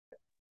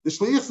The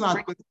shliach is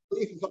not, but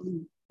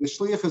the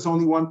shliach is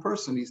only one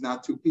person. He's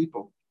not two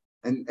people.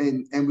 And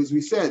as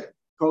we said,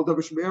 Kol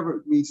Davar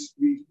Shebe'ever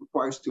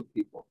requires two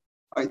people.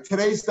 All right,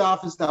 today's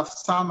daf is daf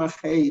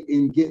Samachay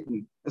in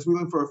Gitin, as we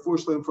learn for a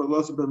fourth for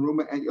Elazar ben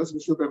Ruma and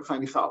Yosef Shul ben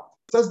Chaim Michal.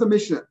 Says the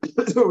Mishnah.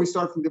 So we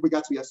start from we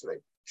got to yesterday.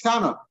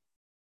 Shana,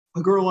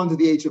 a girl under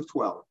the age of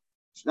 12.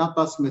 She's not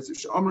bas mitzvah.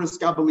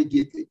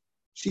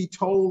 She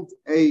told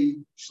a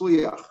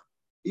shliach,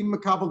 even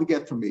makabel to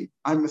get from me.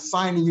 I'm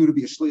assigning you to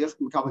be a shliach.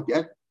 Makabel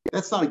get.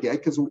 That's not a get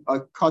because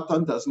a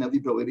katan doesn't have the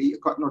ability. A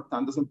katan or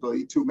katan doesn't have the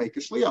ability to make a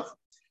shliach.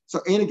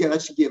 So ain't a get. I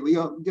should get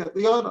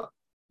the other.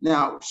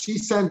 Now, she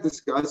sent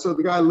this guy, so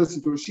the guy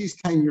listened to her. She's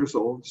 10 years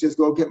old. She says,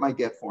 go get my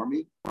get for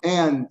me.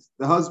 And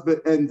the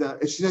husband, and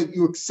she said,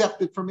 you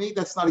accept it for me?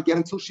 That's not a get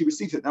until she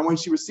receives it. Now, when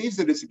she receives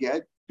it, it's a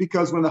get,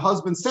 because when the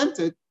husband sent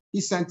it,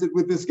 he sent it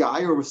with this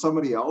guy or with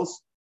somebody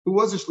else who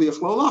was a shliach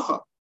lo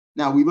lacha.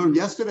 Now, we learned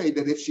yesterday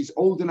that if she's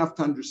old enough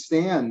to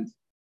understand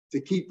to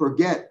keep her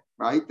get,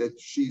 right, that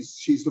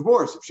she's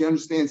divorced. If she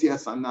understands,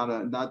 yes, I'm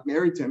not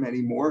married to him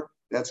anymore,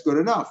 that's good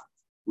enough.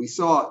 We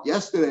saw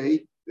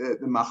yesterday the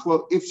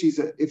machlo, if she's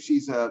a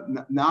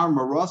nar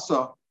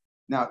marasa.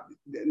 Now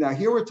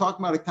here we're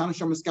talking about a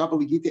kanasham eskabel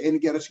ligita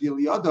and gerash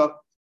giliyada,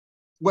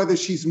 whether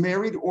she's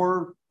married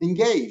or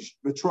engaged,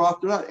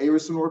 betrothed or not,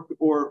 erison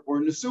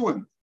or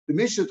nesuim. The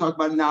Mishnah talked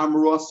about nar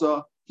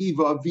marasa,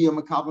 hiva via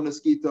makabel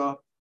neskita.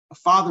 A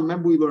father.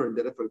 Remember, we learned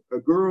that if a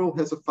girl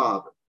has a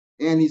father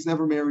and he's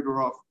never married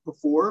her off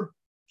before,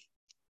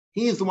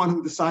 he is the one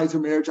who decides her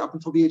marriage up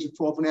until the age of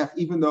 12 and a half,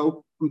 even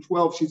though from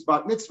 12 she's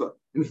bat mitzvah.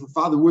 And if her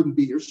father wouldn't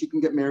be here, she can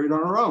get married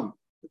on her own.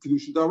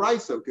 Kedusha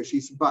d'oraisa, because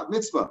she's bat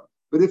mitzvah.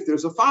 But if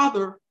there's a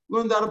father,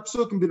 learn that a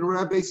psukim bin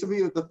Rabbi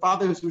Savi that the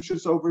father has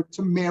rishus over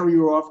to marry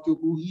her off to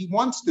who he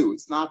wants to.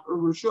 It's not her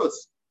rishus.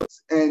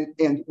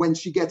 And when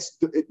she gets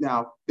to it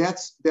now,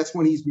 that's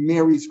when he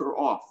marries her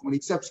off, when he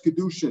accepts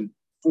kedushin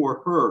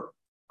for her,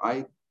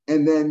 right?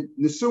 And then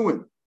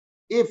nesuin.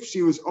 If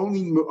she was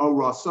only a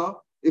rasa,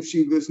 if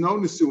there's no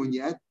nesuin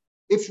yet,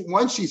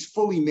 once she's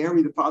fully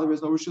married, the father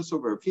has no rishus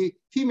over her. If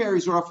he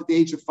marries her off at the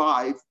age of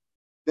 5,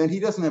 then he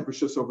doesn't have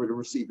rishus over her to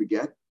receive a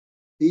get.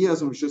 He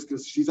doesn't rishus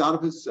because she's out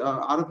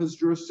of his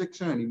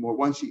jurisdiction anymore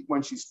once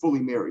she's fully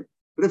married.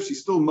 But if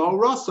she's still mo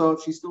rasa,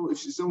 if she's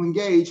still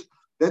engaged,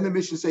 then the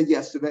Mishnah said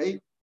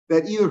yesterday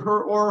that either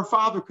her or her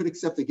father could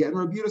accept a get. And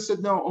Rabbi Yehuda said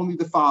no, only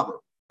the father.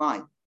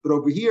 Fine. But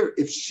over here,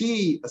 if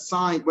she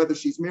assigned, whether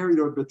she's married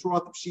or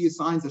betrothed, if she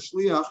assigns a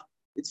shliach,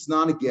 it's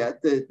not a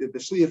get. The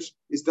shliach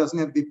doesn't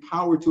have the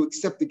power to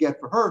accept the get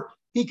for her.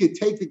 He could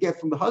take the get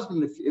from the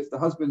husband if the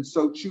husband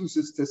so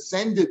chooses to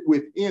send it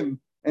with him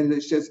and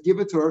it says give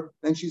it to her,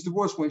 then she's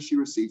divorced when she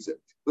receives it.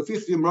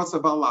 If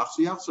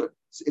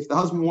the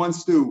husband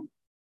wants to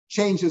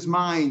change his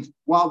mind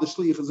while the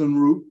shliach is en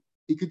route,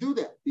 he could do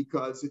that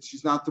because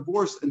she's not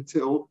divorced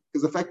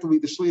because effectively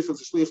the shliach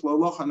is a shliach lo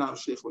locha, not a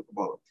shliach lo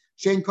kabbalah.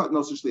 Shein katan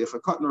also shliach. A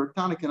katan or a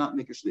tana cannot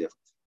make a shliach.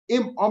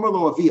 Im omer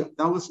lo avia.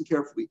 Now listen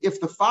carefully. If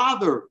the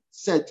father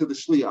said to the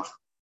shliach,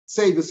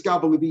 say the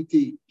skabel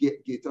lebiti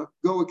gita,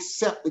 go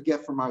accept the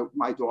get from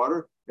my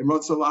daughter, and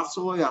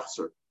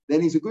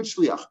then he's a good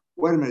shliach.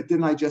 Wait a minute,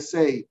 didn't I just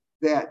say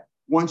that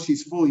once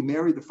she's fully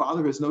married, the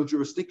father has no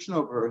jurisdiction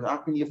over her? How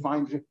can you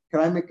can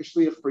I make a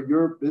shliach for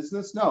your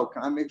business? No.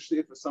 Can I make a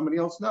shliach for somebody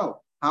else?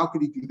 No. How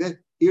could he do that?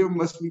 Here we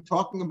must be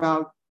talking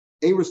about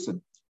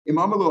erison.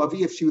 Imam lo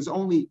avi, if she was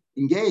only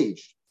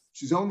engaged,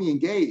 she's only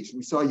engaged.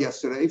 We saw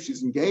yesterday, if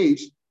she's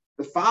engaged,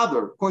 the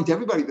father, according to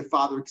everybody, the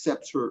father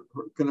accepts her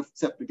can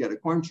accept her get.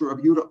 According to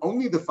Rabbi Yehuda,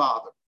 only the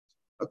father.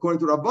 According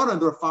to Rabbanan,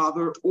 the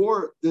father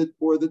or the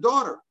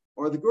daughter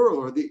or the girl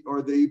or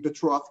the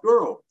betrothed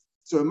girl.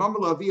 So Imam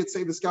lo avi,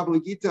 say the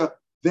skabel gita,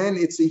 then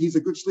he's a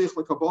good shliach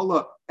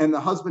l'kabbalah, and the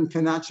husband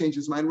cannot change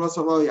his mind.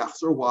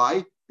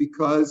 Why?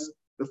 Because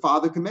the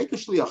father can make a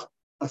shliach,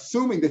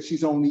 assuming that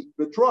she's only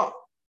betrothed.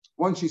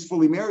 Once she's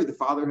fully married, the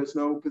father has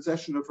no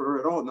possession of her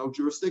at all, no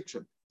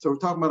jurisdiction. So we're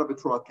talking about a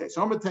betrothed case.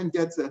 Homer 10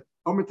 gets a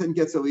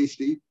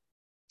lishti,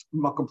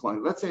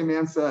 complaint. Let's say a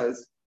man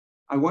says,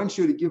 I want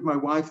you to give my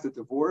wife the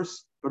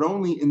divorce, but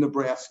only in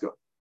Nebraska,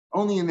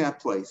 only in that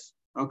place.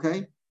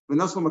 Okay?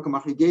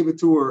 He gave it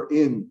to her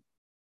in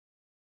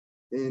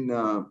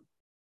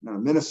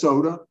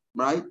Minnesota,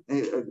 right?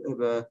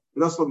 Because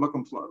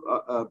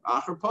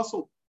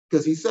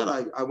he said,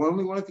 I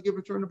only wanted to give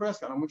it to her in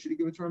Nebraska. I don't want you to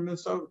give it to her in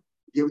Minnesota.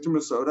 Give it to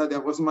Minnesota.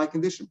 That wasn't my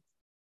condition.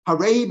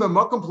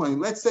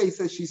 Let's say he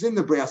says she's in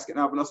Nebraska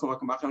now,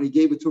 and he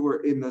gave it to her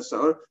in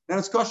Minnesota. Then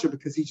it's kosher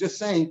because he's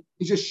just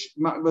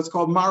what's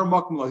called Mara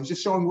Makamla. He's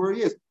just showing where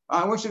he is.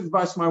 I want you to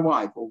advise my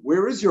wife. Well,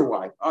 where is your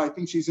wife? Oh, I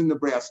think she's in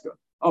Nebraska.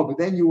 Oh, but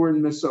then you were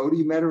in Minnesota.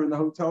 You met her in the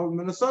hotel in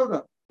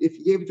Minnesota. If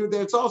he gave it to her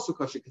there, it's also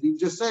kosher because he was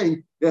just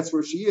saying that's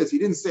where she is. He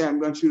didn't say I'm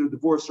going to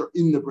divorce her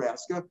in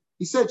Nebraska.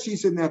 He said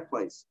she's in that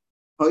place.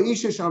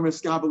 Let's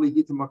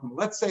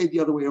say the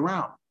other way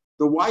around.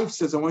 The wife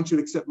says, I want you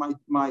to accept my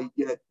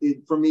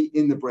from me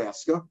in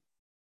Nebraska.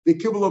 The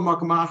kibbutz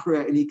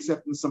makamachra, and he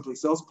accepts them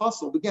someplace else.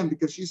 Possible again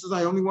because she says,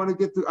 I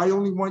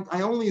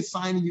only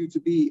assign you to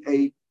be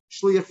a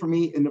shliach for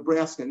me in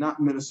Nebraska, not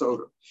in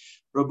Minnesota.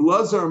 Reb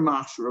Lezer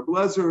machshir. Reb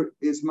Lezer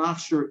is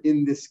machshir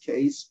in this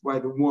case by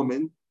the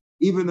woman,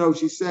 even though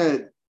she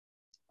said,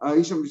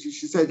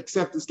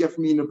 accept this get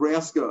for me in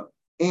Nebraska,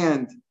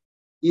 and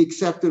he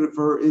accepted it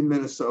for her in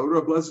Minnesota.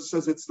 Reb Lezer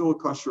says it's still a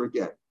kosher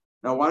get.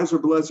 Now, why does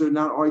Reb Lezer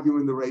not argue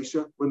in the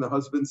Reisha when the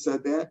husband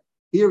said that?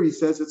 Here he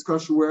says it's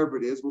kosher wherever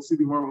it is. We'll see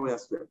the Gemara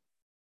last day.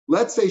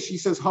 Let's say she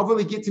says,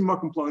 "Havali gitin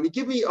makom ploni."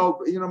 Give me,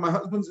 my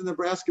husband's in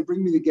Nebraska.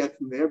 Bring me the get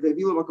from there.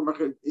 He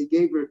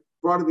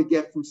brought her the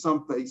get from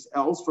someplace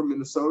else, from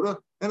Minnesota,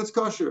 and it's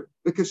kosher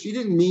because she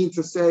didn't mean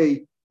to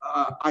say,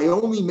 "I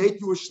only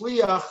make you a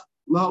shliach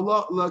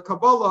la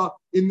Kabbalah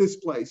in this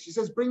place." She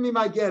says, "Bring me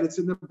my get. It's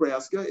in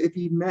Nebraska." If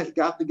he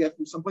got the get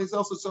from someplace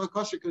else, it's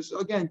kosher because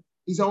again,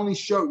 she's only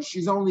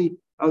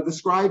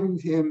describing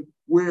to him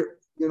where,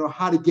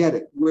 how to get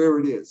it, where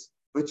it is.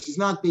 But she's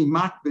not being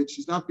makbid.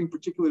 She's not being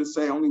particular to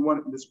say, I only want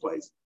it in this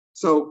place.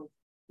 So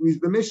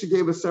the Mishnah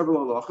gave us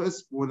several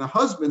halachas. When the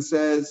husband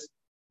says,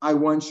 I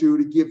want you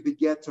to give the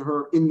get to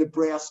her in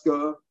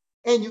Nebraska,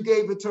 and you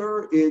gave it to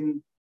her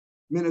in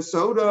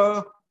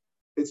Minnesota,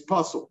 it's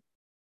puzzle,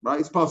 right?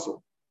 It's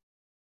puzzle.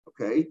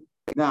 Okay.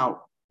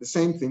 Now, the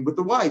same thing with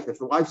the wife. If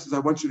the wife says, I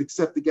want you to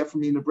accept the get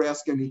from me in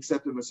Nebraska, and he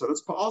accepted in Minnesota,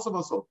 it's also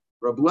puzzle.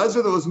 Reb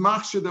Lezer, though, is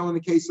machshir, though, in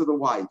the case of the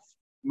wife.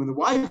 When the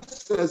wife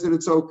says it,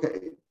 it's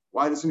okay.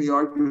 Why doesn't he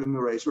argue in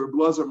the ratio? Reb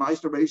Lezer,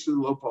 Meister, ratio,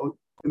 low poly.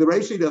 In the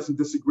ratio, he doesn't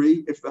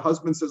disagree. If the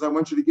husband says, I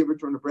want you to give it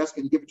to Nebraska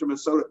and you give it to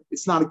Minnesota,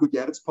 it's not a good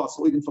get. It's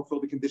possible. He didn't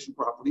fulfill the condition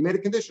properly. He made a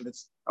condition.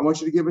 I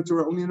want you to give it to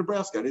her only in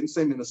Nebraska. I didn't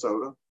say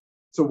Minnesota.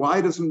 So why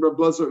doesn't Reb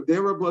Lezer,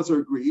 Reb Lezer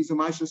agrees, and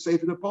Meister say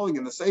for the polling?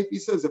 In the safe, he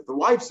says, if the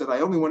wife said,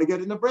 I only want to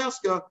get it in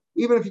Nebraska,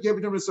 even if you gave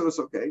it to Minnesota, it's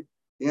okay.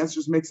 The answer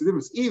makes a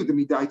difference. Even the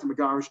midai to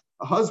Megarish,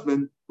 a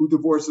husband who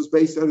divorces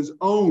based on his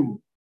own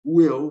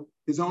will,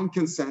 his own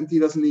consent, he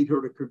doesn't need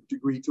her to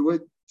agree to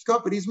it.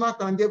 But he's not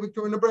going to give it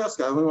to her in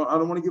Nebraska. I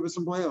don't want to give it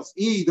someplace else.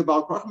 The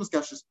Baal Kochmas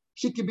Kashrus,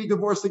 she could be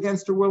divorced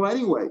against her will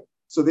anyway.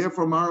 So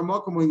therefore, Mara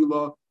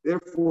Makom,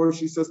 therefore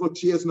she says, look,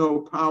 she has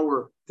no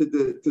power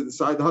to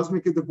decide. The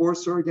husband could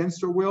divorce her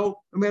against her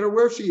will, no matter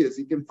where she is.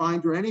 He can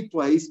find her any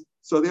place.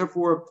 So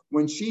therefore,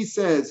 when she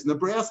says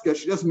Nebraska,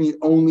 she doesn't mean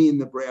only in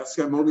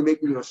Nebraska. I'm only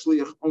making a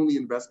shliach only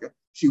in Nebraska.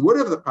 She would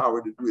have the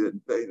power to do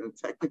that.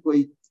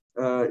 Technically,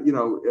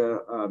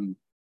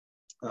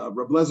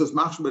 Reb Lezer's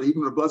machshir, but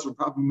even Reb Lezer would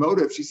probably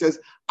motive. She says,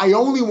 I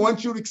only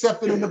want you to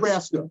accept it in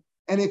Nebraska.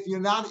 And if you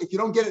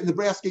don't get it in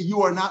Nebraska,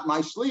 you are not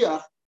my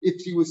shliach.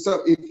 If she was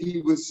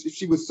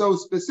so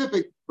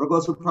specific, Reb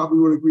Lezer probably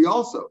would agree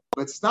also.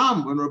 But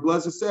Stam, when Reb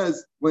Lezer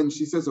says,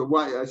 she says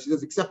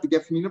accept the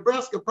get from me in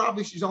Nebraska,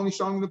 probably she's only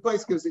showing the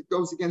place because it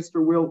goes against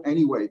her will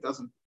anyway. It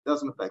doesn't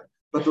affect.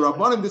 But the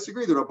Rabbanan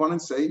disagree. The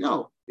Rabbanan say,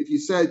 no, if you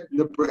said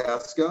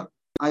Nebraska,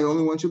 I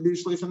only want you to be a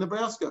shliach in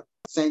Nebraska.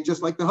 Saying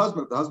just like the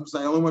husband. If the husband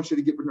says, I only want you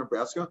to give her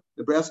Nebraska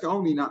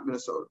only, not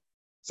Minnesota.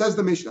 Says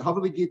the Mishnah,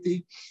 Havali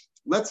Giti.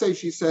 Let's say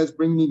she says,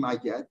 bring me my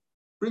get.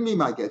 Bring me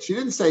my get. She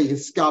didn't say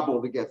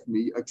hiskabel the get for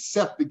me,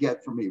 accept the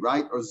get for me,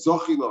 right? Or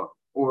zochila,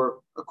 or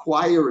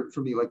acquire it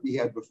for me like we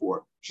had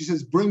before. She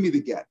says, bring me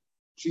the get.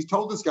 She's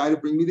told this guy to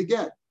bring me the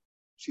get.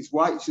 She's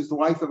the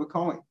wife of a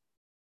Kohen.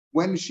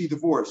 When is she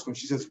divorced? When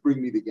she says,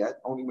 bring me the get,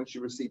 only when she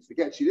receives the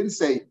get. She didn't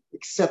say,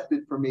 accept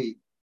it for me,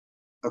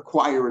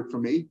 acquire it for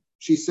me.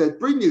 She said,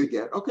 bring me the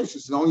get. Okay,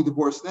 she's only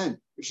divorced then.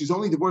 If she's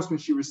only divorced when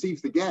she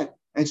receives the get,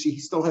 and she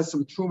still has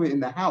some truma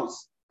in the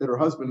house that her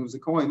husband, who's a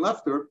Kohen,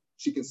 left her,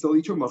 she can still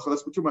eat truma.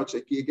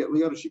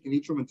 She can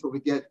eat truma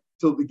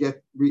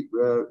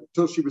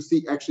till she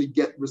receives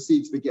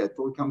the get,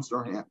 till it comes to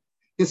her hand.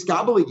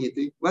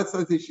 Let's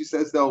say she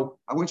says, though,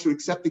 I want you to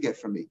accept the get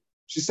from me.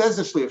 She says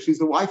the shliach, she's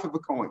the wife of a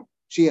Kohen.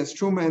 She has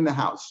truma in the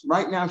house.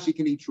 Right now, she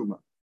can eat truma.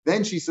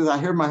 Then she says, I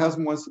hear my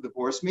husband wants to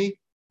divorce me.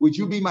 Would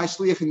you be my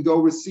shliach and go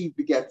receive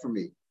the get from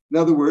me? In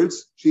other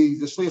words, she's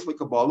the shliach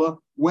l'Kabbalah.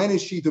 When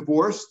is she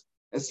divorced?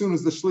 As soon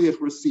as the shliach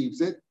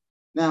receives it.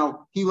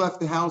 Now, he left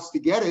the house to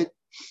get it.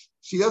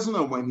 She doesn't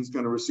know when he's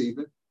going to receive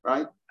it,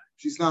 right?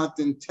 She's not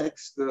in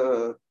text,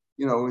 in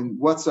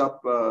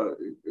WhatsApp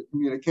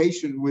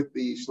communication with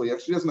the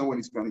shliach. She doesn't know when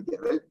he's going to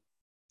get it.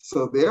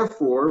 So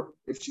therefore,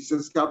 if she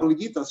says Kabbalah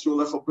Gita, she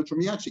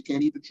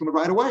can't eat the truma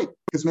right away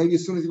because maybe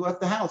as soon as he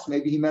left the house,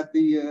 maybe he met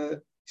the.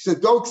 She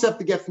said, "Go accept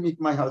the get from me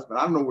from my husband."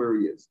 I don't know where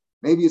he is.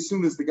 Maybe as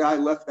soon as the guy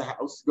left the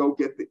house, go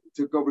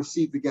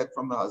receive the get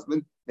from the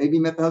husband. Maybe he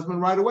met the husband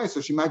right away,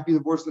 so she might be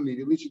divorced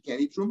immediately. She can't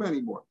eat truma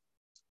anymore.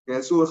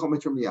 Let's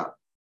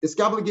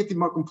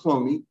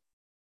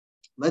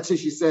say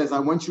she says, "I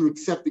want you to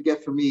accept the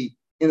get from me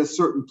in a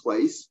certain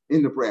place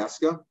in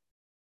Nebraska."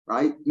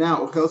 Right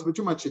now, till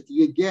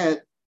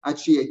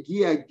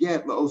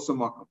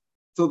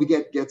the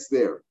get gets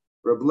there.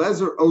 Reb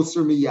Lezer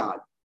oser miyad.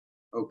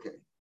 Okay.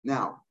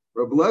 Now,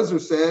 Reb Lezer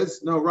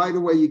says, no, right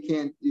away you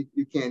can't eat.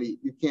 Reb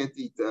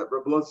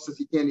Lezer says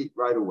you can't eat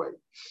right away.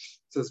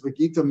 Says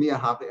V'gita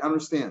miyahave.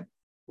 Understand?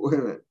 Wait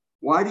a minute.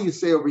 Why do you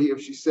say over here?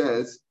 If she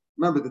says,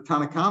 remember the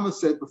Tanakama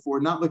said before,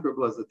 not like Reb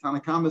Lezer.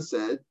 Tanakama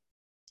said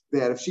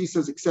that if she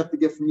says accept the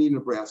get from me in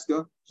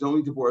Nebraska, she's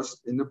only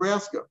divorced in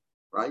Nebraska.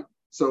 right?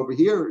 So over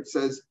here it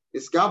says,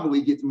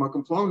 Iskabali get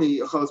makom ploni,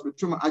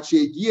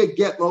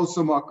 get lo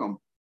samakom,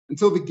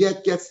 until the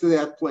get gets to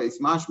that place.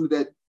 Mashma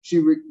that she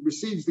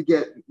receives the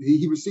get,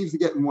 he receives the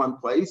get in one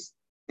place,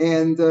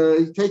 and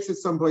he takes it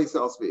someplace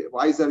else.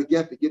 Why is that a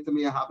get? The get to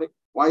miyahavik.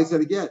 Why is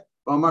that a get?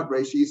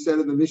 You said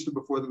in the Mishnah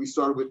before that we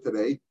started with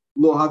today,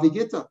 lo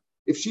havigita.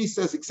 If she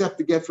says, accept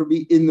the get for me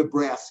in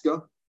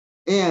Nebraska,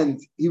 and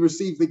he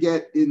received the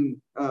get in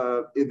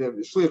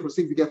the shliach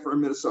received the get for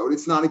Minnesota,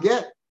 it's not a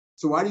get.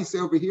 So why do you say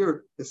over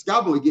here,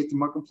 Eskabali get to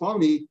makom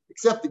ploni,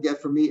 accept the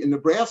get for me in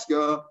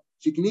Nebraska?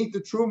 She can eat the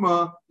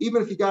truma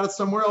even if you got it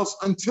somewhere else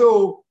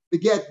until the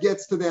get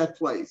gets to that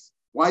place.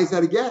 Why is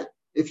that a get?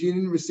 If you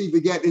didn't receive the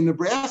get in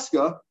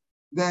Nebraska,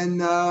 then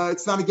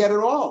it's not a get at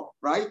all,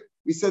 right?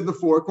 We said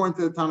before, according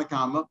to the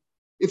Tanakama,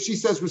 if she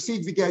says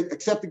receive the get,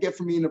 accept the get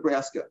from me in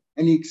Nebraska,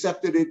 and he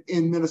accepted it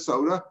in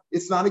Minnesota,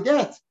 it's not a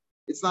get.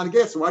 It's not a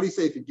get. So why do you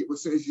say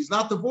if she's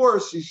not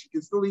divorced, she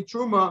can still eat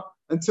truma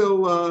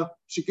until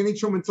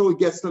it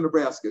gets to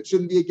Nebraska? It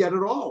shouldn't be a get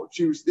at all if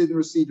she didn't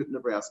receive it in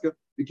Nebraska.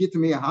 The get to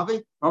me a have,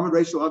 Amar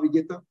Rachel Avi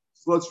Gita,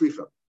 Slot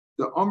Shricha.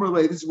 The Amar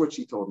this is what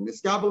she told him.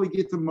 Iskabali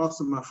Gita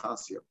Masa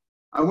Machasya.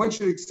 I want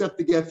you to accept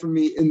the get from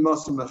me in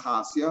Masa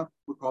Machasya.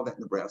 We'll call that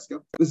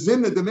Nebraska. The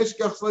Zimna, the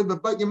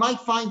Mishkach, but you might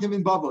find him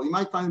in Bavel. You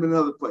might find him in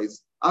another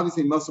place.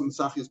 Obviously, Masa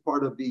Machasya is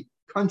part of the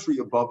country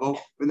of Bavel,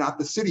 but not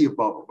the city of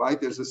Bavel,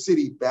 right? There's a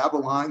city,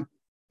 Babylon,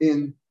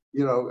 in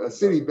a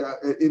city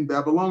in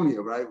Babylonia,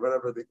 right?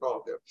 Whatever they call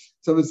it there.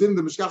 So the Zim,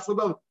 the Mishkach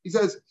Bavel, he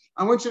says,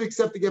 I want you to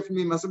accept the get from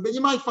me, Masa, but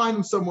you might find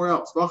him somewhere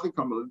else.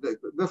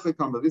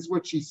 This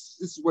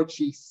is what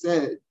she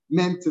said,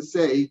 meant to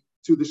say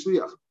to the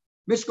Shliach.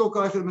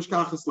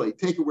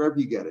 Take it wherever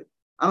you get it.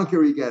 I don't care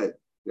where you get it.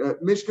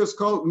 Mishkas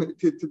call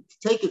to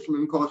take it from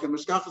him.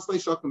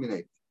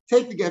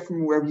 Take the get from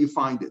him wherever you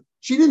find it.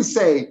 She didn't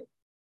say,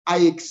 I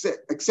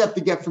accept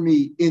the get from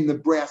me in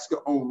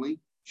Nebraska only.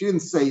 She didn't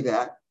say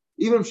that.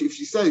 Even if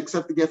she said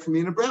accept the get from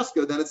me in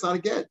Nebraska, then it's not a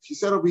get. She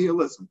said over here,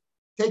 listen,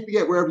 take the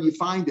get wherever you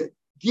find it.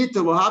 But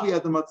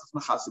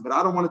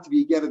I don't want it to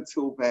be a get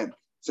until then.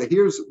 So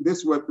this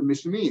is what the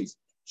Mishnah means.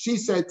 She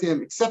said to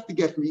him, accept the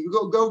get from me. You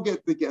go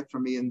get the get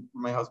from me and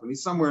from my husband.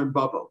 He's somewhere in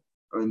Bavel,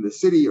 or in the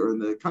city, or in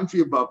the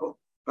country of Bavel.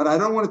 But I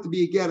don't want it to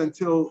be a get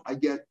until the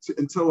get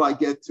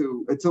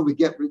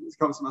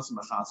comes to Masa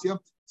Machasya.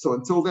 So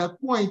until that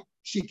point,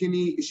 she can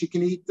eat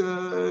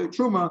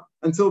truma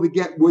until the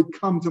get would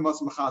come to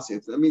Masa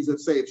Machasya. That means,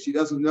 let's say, if she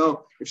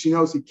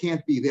knows he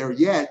can't be there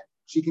yet,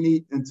 she can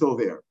eat until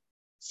there.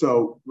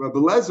 So Rabbi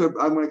Lezer,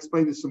 I'm going to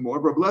explain this some more.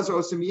 Rabbi Lezer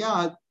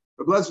Osimiyad,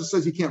 Rabbi Lezer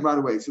says you can't right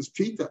away. It says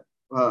Pshita.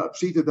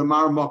 Pshita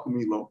Damar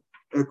Makumilo.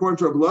 And according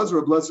to Rabbi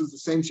Lezer is the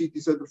same sheet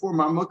he said before.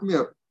 Mar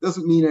Makumilo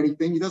doesn't mean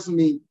anything. He doesn't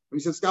mean when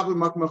he says Skabli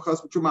Makum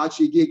Chas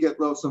B'Trumachi get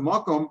lo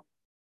Makom.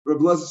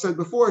 Rabbi Lezer said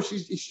before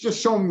she's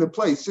just showing the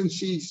place since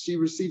she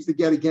receives the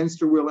get against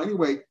her will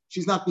anyway.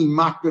 She's not being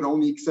mocked but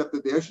only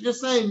accepted there. She's just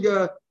saying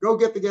go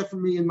get the get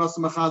from me in Masa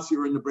Machasi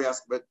or in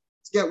Nebraska, but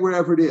get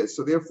wherever it is.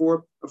 So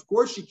therefore, of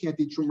course, she can't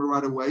eat truma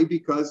right away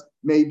because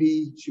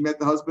maybe she met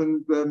the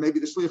husband,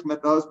 maybe the shliach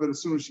met the husband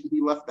as soon as he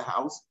left the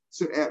house.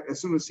 So as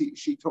soon as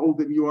she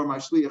told him, you are my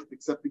shliach,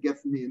 accept the get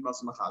from me in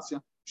Masa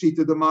Machasya.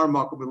 Shita Damar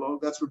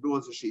Makamilo, that's Rabbi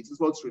Lezer's sheet. It's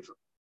Lod Shricha.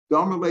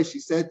 Damarle, she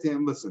said to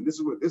him, listen, this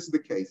is the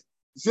case.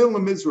 Zil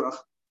Mizrach,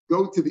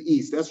 go to the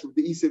east. That's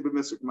the east of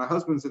Mizrach. My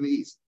husband's in the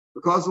east.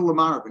 Because of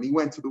Lamarav, and he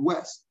went to the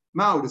west.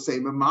 Mao to say,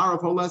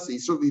 Mamarav Holesi,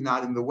 he's certainly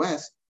not in the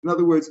west. In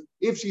other words,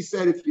 if she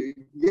said, if you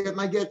get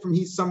my get from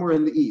he's somewhere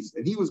in the east,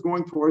 and he was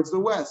going towards the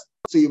west,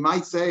 so you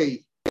might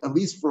say, at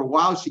least for a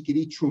while, she could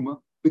eat truma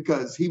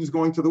because he was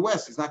going to the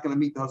west. He's not going to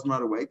meet the husband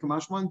right away.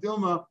 Kamashman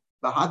Dilma,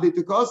 the Hadid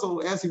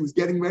Tukasal, as he was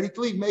getting ready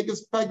to leave, make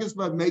his gus,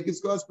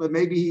 but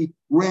maybe he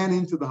ran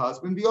into the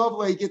husband. The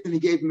overlay get, and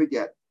he gave him the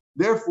get.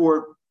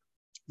 Therefore,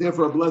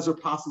 a Blazer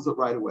passes it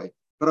right away.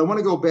 But I want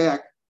to go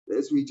back,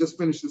 as we just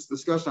finished this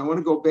discussion, I want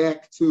to go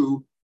back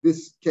to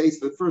this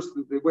case, the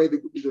way the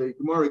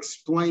Gemara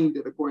explained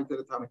it according to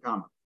the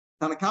Tanakama.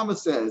 Tanakama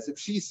says, if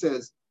she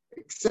says,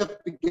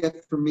 accept the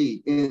get from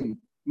me in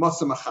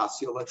Masa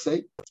Machasya, let's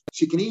say,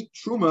 she can eat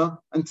truma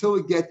until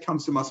the get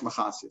comes to Masa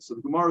Machasya. So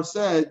the Gemara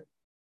said,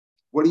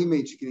 what do you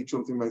mean she can eat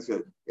truma until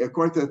the get?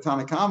 According to the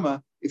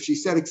Tanakama, if she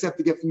said, accept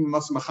the get from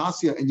Masa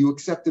Machasya and you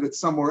accepted it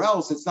somewhere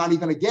else, it's not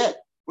even a get.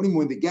 What do you mean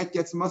when the get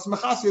gets to Masa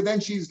Machasya,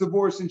 then she's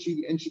divorced and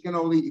she can't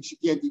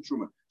eat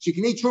truma. She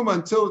can eat truma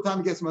until the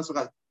time it gets to Masa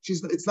Machasya.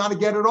 It's not a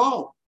get at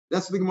all.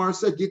 That's what the Gemara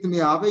said. Gitin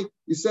Miave.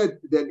 You said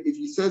that if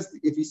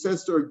he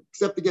says to her,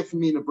 accept the get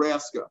from me in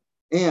Nebraska,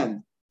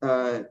 and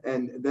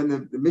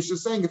then the Mishnah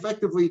is saying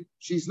effectively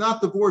she's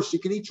not divorced. She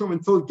can eat truma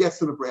until it gets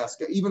to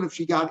Nebraska, even if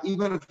he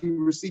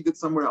received it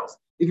somewhere else.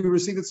 If you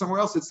received it somewhere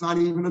else, it's not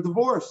even a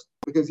divorce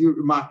because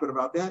you're mocked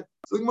about that.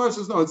 So the Gemara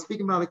says no. It's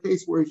speaking about a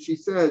case where she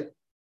said,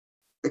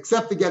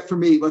 accept the get from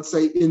me, let's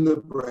say in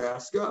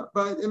Nebraska,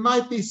 but it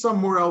might be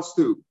somewhere else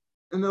too.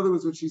 In other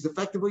words, what she's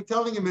effectively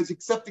telling him is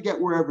accept the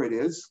get wherever it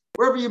is,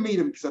 wherever you meet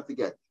him, accept the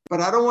get. But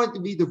I don't want to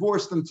be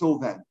divorced until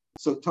then.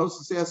 So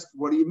Tosas asks,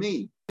 what do you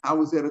mean?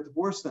 How is that a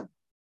divorce then?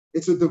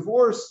 It's a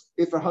divorce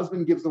if a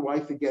husband gives the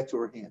wife a get to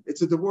her hand.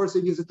 It's a divorce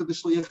if he gives it to the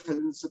shliach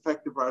and it's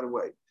effective right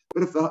away.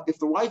 But if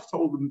the wife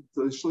told him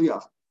to the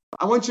shliach,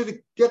 I want you to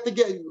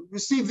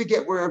receive the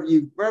get wherever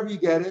you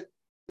get it,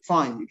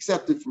 fine,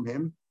 accept it from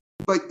him.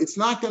 But it's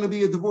not going to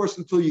be a divorce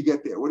until you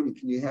get there. What do you mean?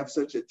 Can you have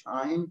such a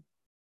time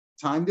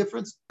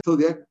difference? Till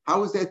there,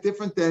 how is that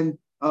different than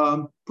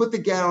put the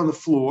get on the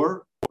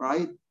floor,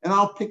 right? And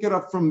I'll pick it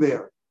up from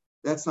there.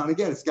 That's not a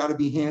get. It's got to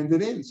be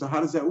handed in. So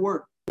how does that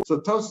work? So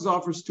Tosfos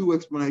offers two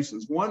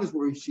explanations. One is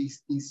where she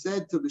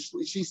said to the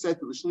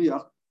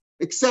shliach,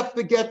 accept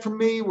the get from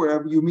me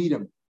wherever you meet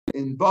him.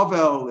 In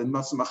Bavel,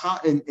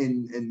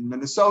 in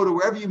Minnesota,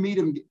 wherever you meet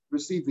him,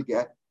 receive the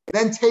get.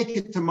 Then take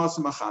it to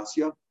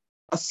Masamachasya,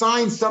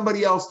 assign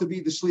somebody else to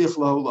be the shliach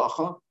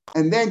laholacha,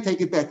 and then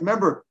take it back.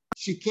 Remember,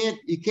 you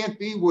can't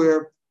be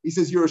where he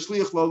says you're a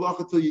shliach laholacha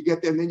until you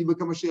get there, and then you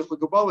become a shliach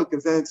l'kabbalah,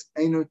 because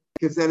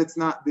then it's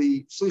not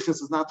the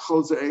shlichus is not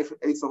choser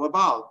eitz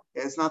alabal.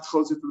 It's not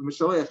choser to the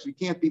mishalech. You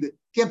can't be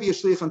a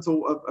shliach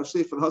until a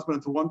shliach for the husband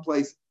until one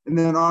place, and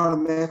then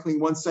automatically in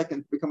 1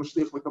 second become a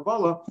shliach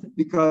l'kabbalah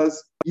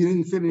because you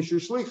didn't finish your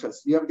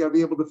shlichus. You have got to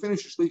be able to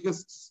finish your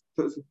shlichus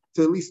to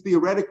at least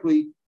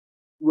theoretically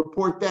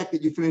report back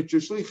that you finished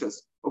your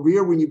shlichus. Over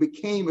here, when you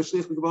became a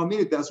shliach l'kabbalah,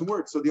 it doesn't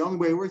work. So the only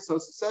way it works, so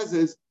it says,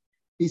 is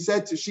she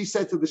said to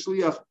the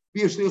shliach,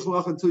 be a shliach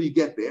l'halacha until you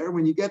get there.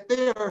 When you get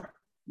there,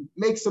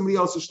 make somebody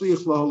else a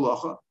shliach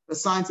l'halacha,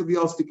 assign somebody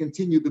else to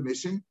continue the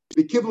mission,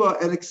 the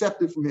kibla, and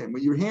accept it from him.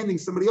 When you're handing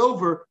somebody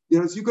over,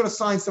 so you can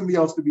assign somebody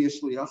else to be a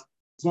shliach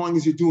as long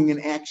as you're doing an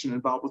action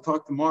involved. We'll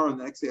talk tomorrow and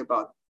the next day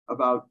about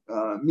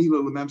mila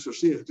l'mem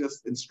shliach,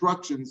 just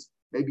instructions.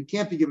 Maybe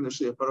can't be given a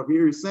shliach, but over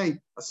here he's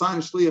saying assign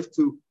a shliach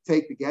to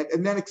take the get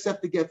and then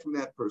accept the get from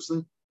that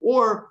person.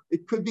 Or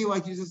it could be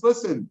like he says,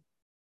 listen,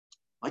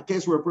 like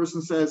case where a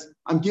person says,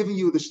 I'm giving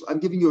you a get,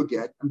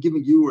 I'm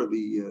giving you or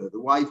the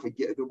wife or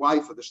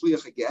the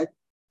shliach a get,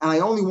 and I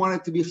only want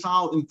it to be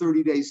chal in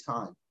 30 days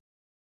time.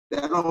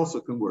 That also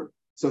can work.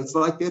 So it's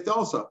like that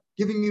also.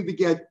 Giving you the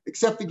get,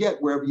 accept the get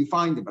wherever you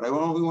find it, but I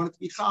only want it to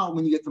be chal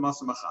when you get to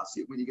Masa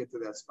Machasi, when you get to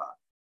that spot.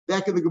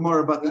 Back in the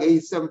Gemara about the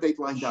 7th, 8th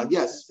line down.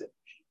 Yes.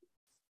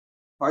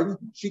 Pardon?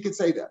 She could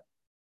say that.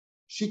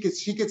 She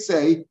could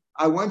say,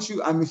 I'm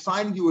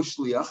assigning you a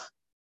shliach.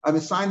 I'm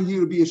assigning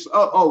you to be a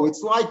shliach.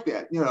 It's like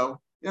that,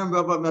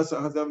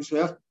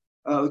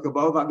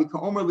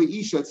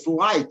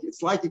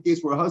 it's like a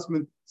case where a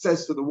husband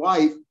says to the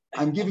wife,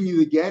 I'm giving you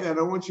the get and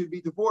I want you to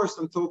be divorced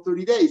until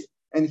 30 days.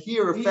 And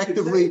here,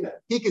 effectively,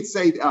 he could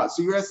say that.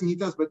 So you're asking he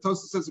does, but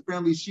Tosfos says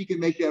apparently she can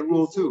make that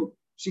rule too.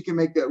 She can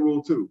make that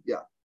rule too.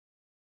 Yeah.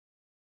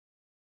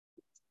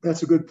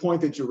 That's a good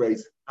point that you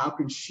raised. How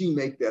can she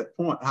make that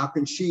point? How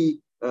can she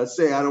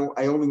say, I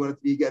only want it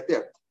to be a get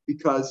there?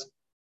 Because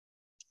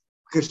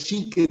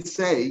she can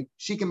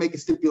make a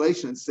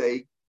stipulation and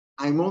say,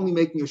 I'm only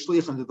making a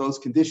shliach under those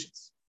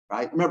conditions,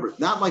 right? Remember,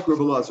 not like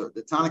Rebbe Lazar.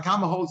 The Tanna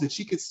Kama holds that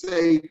she could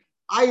say,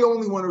 I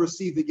only want to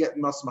receive the get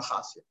in Mas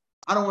Machasya.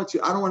 I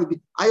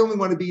only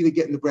want to be the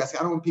get in Nebraska.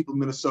 I don't want people in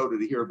Minnesota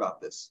to hear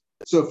about this.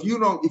 So if you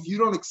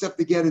don't accept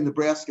the get in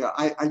Nebraska,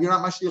 you're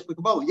not my shliach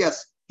l'kabbalah.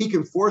 Yes, he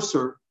can force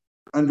her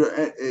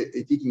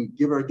if he can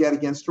give her a get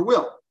against her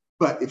will.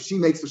 But if she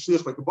makes the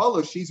shliach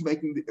l'kabbalah, she's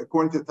making,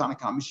 according to the Tanna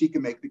Kama, she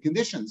can make the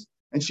conditions.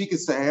 And she could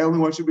say, I only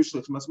want you to be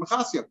shliach mas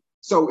machasya.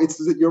 So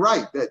you're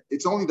right, that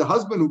it's only the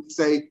husband who can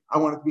say, I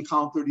want it to be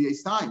chal in 30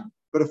 days time.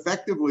 But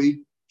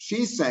effectively,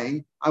 she's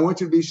saying, I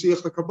want you to be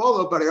shliach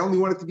l'kabbalah, but I only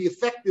want it to be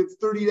effective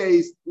 30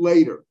 days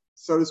later,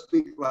 so to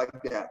speak, like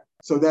that.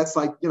 So that's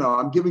like,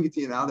 I'm giving it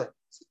to you now. That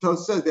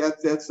Tosfos says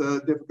that's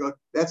difficult.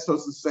 That's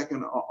Tosfos'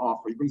 second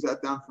offer. He brings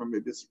that down from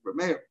this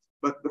Mayor.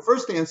 But the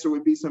first answer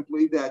would be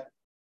simply that,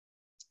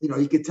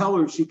 he could tell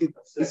her, he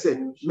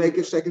said, make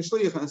a second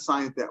shliach and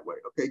assign it that way.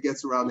 Okay,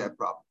 gets around that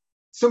problem.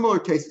 Similar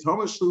cases,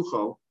 Homer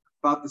Shlucho,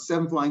 about the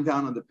 7th line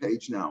down on the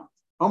page now.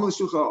 Homer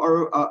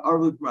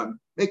Shlucho,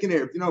 make an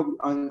Erev.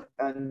 On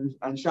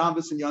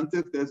Shabbos and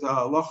Yontif, there's a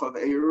halacha of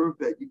Erev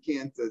that you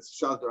can't,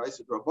 Shabbos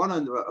D'Oraisa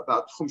D'Rabbanan,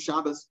 about Chum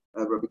Shabbos.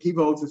 Rabbi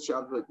Kiva holds that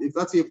Shabbos,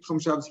 let's say if Chum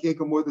Shabbos, you can't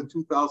go more than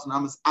 2,000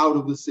 amas out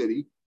of the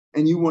city,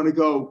 and you want to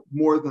go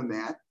more than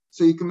that.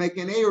 So you can make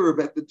an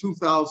Erev at the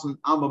 2,000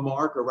 amma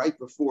mark or right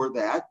before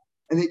that,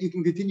 and then you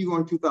can continue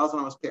going 2,000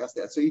 amas past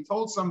that. So he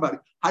told somebody,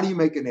 how do you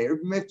make an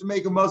Erev? You have to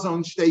make a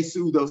mazon shtei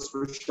sudos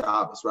for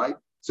Shabbos, right?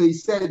 So he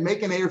said,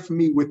 make an Erev for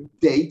me with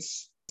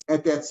dates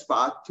at that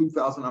spot,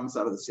 2,000 amas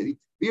out of the city.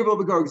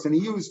 And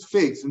he used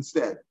figs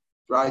instead,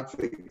 dried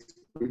figs.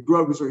 With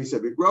grogus, or he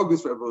said, with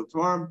grogus for every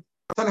tomorrow.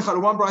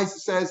 One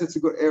Bryce says it's a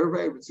good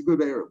Erev, it's a good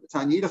Erev.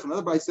 Tanyidach,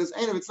 another Bryce says,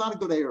 it's not a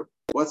good Erev.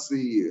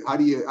 How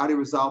do you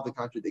resolve the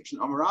contradiction?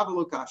 Amarava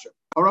Lokasha.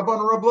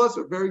 Rabban Reb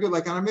Lazar, very good,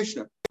 like on a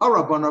Mishnah.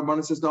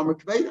 Rabban says Domer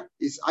Kveda.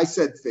 I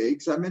said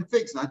figs, I meant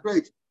figs, not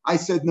grapes. I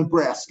said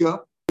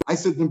Nebraska,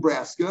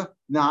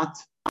 not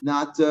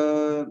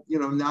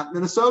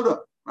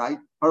Minnesota, right?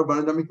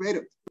 Rabban Domer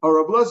Kveda.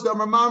 Reb Lazar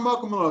Domer Mar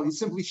Makom. He's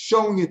simply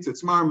showing it to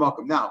it's Mar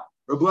Makom. Now,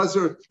 Reb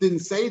Lazar didn't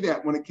say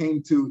that when it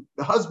came to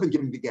the husband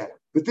giving the get.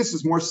 But this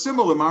is more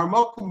similar. Mar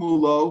Makom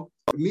Mulo,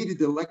 Why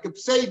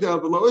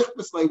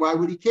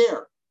would he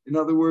care? In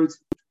other words,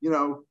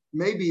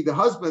 maybe the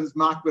husband's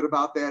makbid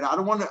about that. I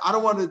don't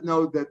want to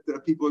know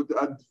that people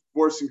are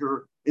divorcing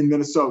her in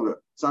Minnesota.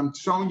 So I'm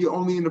showing you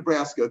only in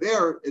Nebraska.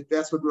 There,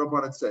 that's what the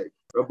Rabbanan say.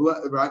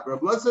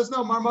 Rabbanan says,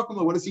 no,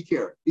 what does he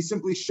care? He's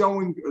simply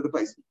showing the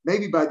place.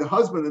 Maybe by the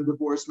husband in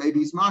divorce, maybe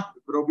he's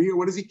makbid. But over here,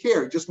 what does he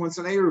care? He just wants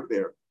an Erev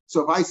there.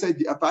 So if I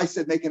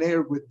said make an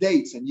Erev with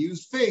dates and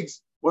use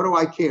figs, what do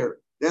I care?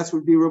 That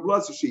would be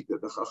Rabbanan Shita.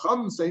 The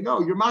Chacham say,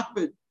 no, you're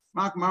makbid.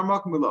 If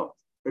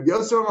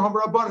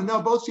Rabbanan,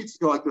 no, both sheets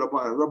go like the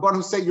Rabbanan. Rabbanan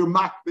who say you're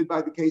makbid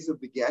by the case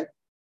of the get.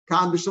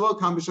 Are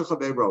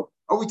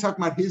we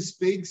talking about his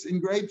figs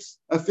and grapes,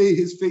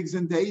 his figs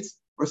and dates,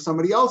 or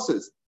somebody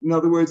else's? In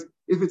other words,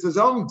 if it's his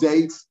own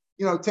dates,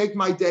 take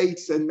my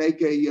dates and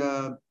make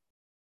an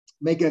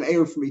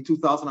Erev for me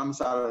 2,000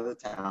 amos out of the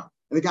town.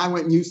 And the guy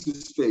went and used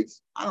his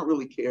figs. I don't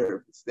really care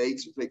if it's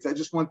dates or figs. I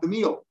just want the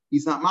meal.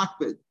 He's not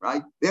makbid,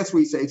 right? That's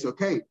where he says,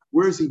 okay,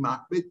 where is he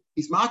makbid?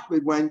 He's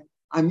makbid when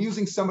I'm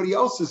using somebody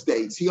else's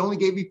dates. He only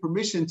gave me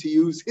permission to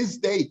use his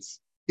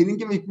dates. He didn't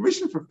give me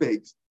permission for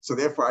figs. So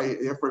therefore,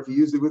 if he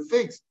used it with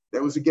figs,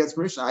 that was against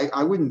permission.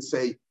 I wouldn't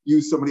say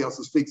use somebody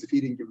else's figs if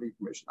he didn't give me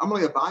permission.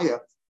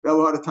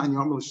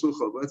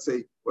 Let's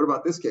say, what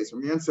about this case?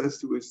 When man says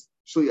to his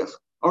shliach,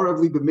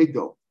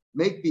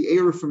 make the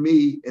Erev for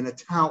me in a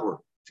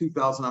tower,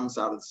 2,000 amos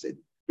out of the city.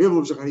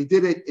 And he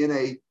did it in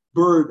a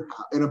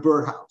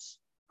birdhouse,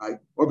 right?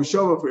 Or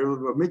b'shova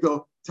for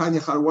Migdal.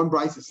 Tanya one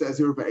Bryce says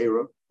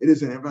Erev. It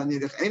is an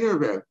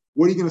Erev.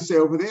 What are you going to say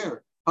over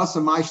there? What's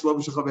your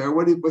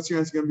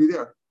answer going to be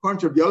there? According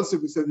to Yosef,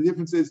 who said the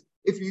difference is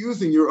if you're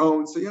using your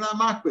own, so you're not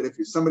makbid. If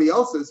you're somebody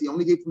else's, he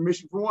only gave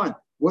permission for one.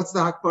 What's the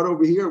hakbad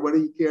over here? What do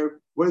you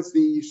care? What is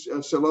the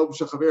shalom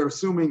shechaver?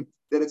 Assuming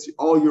that it's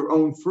all your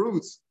own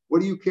fruits.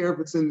 What do you care if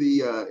it's in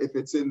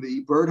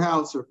the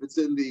birdhouse or if it's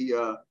in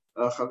the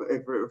if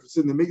it's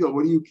in the migdal?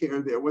 What do you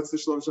care there? What's the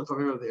shalom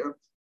shechaver there?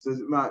 Says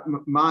my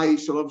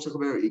shalom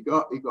shechaver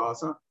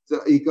igasa.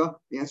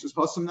 The answer is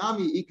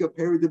hasanami ika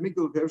peri the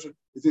migdal.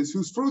 It is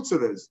whose fruits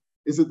it is.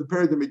 Is it the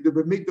peri the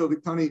migdal the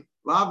tani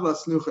lavla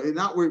snucha?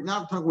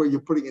 Not talking where you're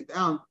putting it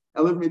down.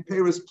 In other words,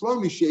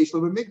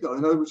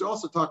 we're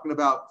also talking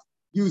about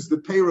use the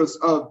peiros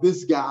of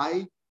this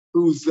guy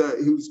whose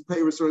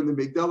peiros are in the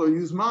migdal, or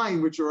use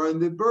mine which are in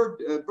the bird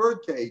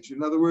cage.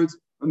 In other words,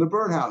 in the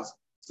birdhouse.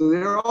 So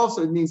there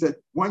also it means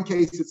that one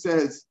case it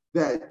says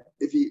that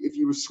if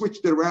you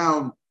switched it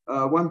around.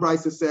 One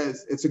brisa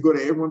says it's a good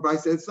Erev, one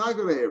brisa says it's not a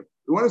good Erev.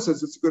 The one who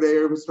says it's a good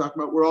Erev was talking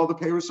about where all the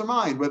peiros are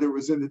mine, whether it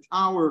was in the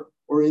tower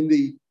or in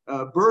the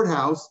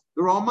birdhouse,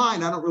 they're all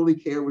mine. I don't really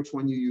care which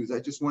one you use.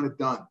 I just want it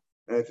done.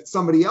 If it's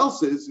somebody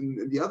else's,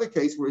 in the other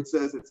case where it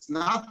says it's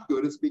not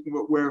good, it's speaking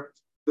about where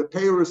the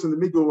peiros and the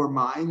migdal were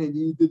mine and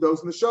you did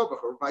those in the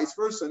shovach, or vice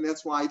versa, and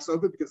that's why it's so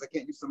good because I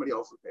can't use somebody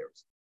else's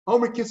peiros.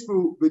 Homer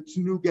kisfu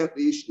v'tnu get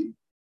the ishti.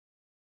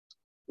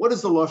 What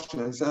is the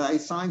lashon? I said I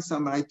signed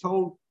some, and I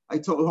told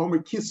Homer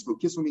kisvu.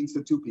 Kisvu means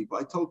the two people.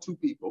 I told two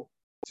people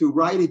to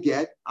write a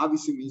get.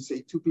 Obviously, when you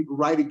say two people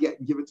write a get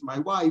and give it to my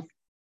wife,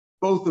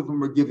 both of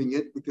them are giving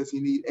it because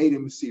you need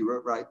Adam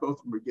Masira, right? Both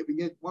of them are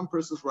giving it. One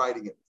person's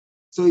writing it.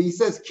 So he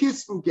says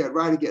kisvu get,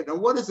 write a get. Now,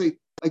 what is a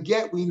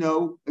get? We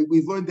know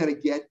we've learned that a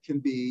get can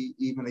be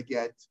even a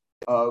get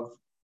of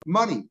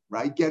money,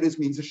 right? Get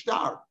means a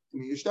shtar,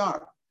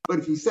 But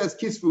if he says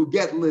kisvu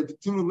get live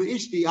tunu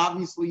ishti,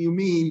 obviously you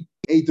mean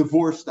a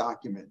divorce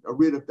document, a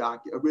writ of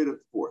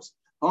divorce.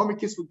 Homer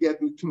kisvu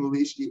get tunu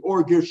ishti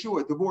or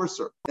gershua,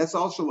 divorcer. That's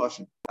also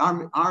lashon.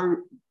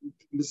 Our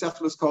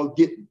Masechta is called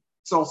gitin.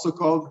 It's also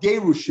called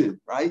gerushin,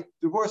 right?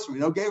 Divorce. We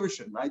know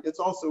gerushin, right? That's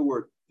also a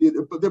word.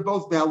 But they're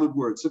both valid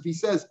words. So if he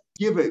says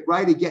give it,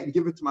 write a get and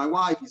give it to my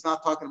wife, he's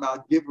not talking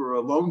about give her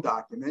a loan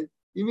document.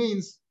 He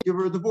means give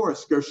her a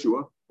divorce,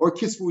 gershua, or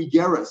kisvu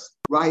igeres,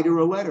 write her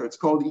a letter. It's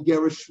called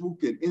igeres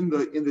shvukin in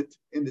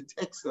the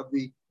text of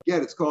the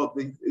get. It's called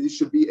it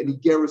should be an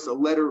igeres, a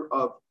letter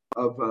of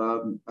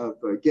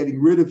getting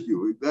rid of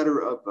you, a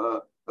letter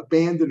of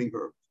abandoning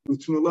her. In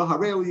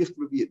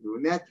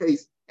that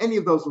case, any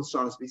of those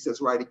lashonos, he says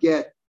write a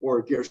get,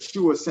 or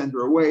gershua, send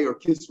her away, or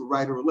kisvu,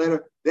 write her a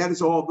letter. That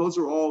is all. Those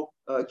are all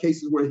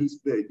cases where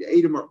the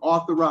Adam are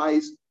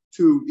authorized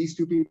to. These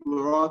two people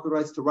are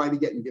authorized to write a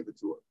get and give it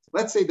to her.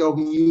 Let's say though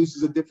he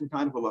uses a different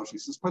kind of a lashon. He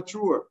says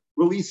patrua,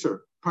 release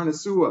her,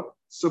 parnasua,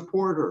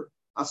 support her,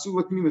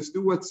 asula knimis,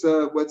 do what's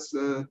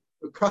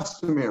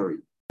customary.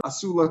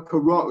 Asula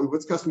kara,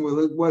 what's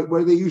customary? What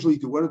do they usually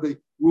do? What are the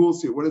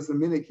rules here? What is the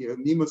minhag here?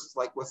 Nimus is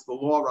like what's the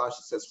law?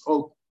 Rashi says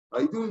chok.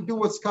 Do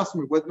what's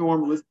customary, what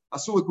normal is.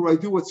 Asula kara,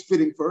 do what's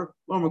fitting for her.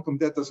 Lomakum,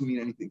 that doesn't mean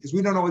anything because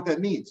we don't know what that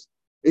means.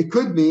 It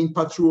could mean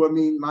patrua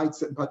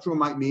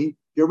might mean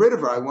get rid of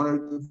her. I want her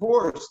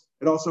divorced.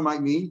 It also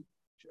might mean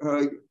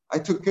I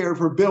took care of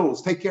her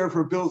bills. Take care of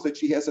her bills that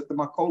she has at the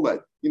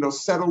makolet.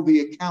 Settle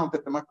the account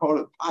at the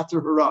makolet. Pater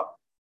her up.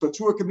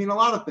 Patrua can mean a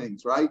lot of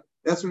things, right?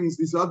 That's what means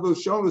these other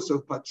shows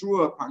of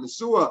patrua,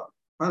 parnasua.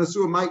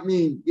 Parnasua might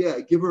mean,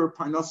 give her a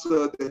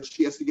parnasa that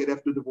she has to get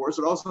after divorce.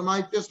 It also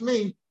might just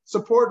mean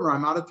support her.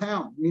 I'm out of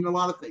town. Mean a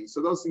lot of things.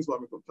 So those things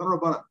love me.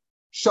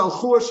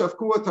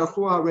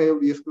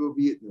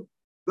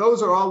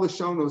 Those are all the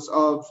shonos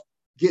of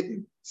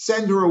גיטין.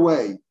 Send her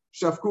away.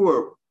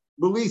 Shafkur,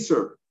 release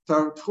her.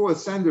 Tarchua,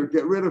 send her,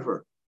 get rid of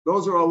her.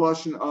 Those are all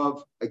lashon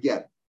of a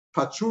get.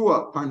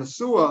 Patrua,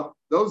 parnasua,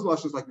 those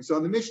lashons, like we saw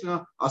in the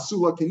Mishnah,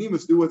 asula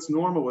kenimus, do what's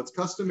normal, what's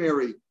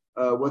customary,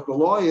 what the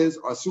law is.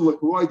 Asula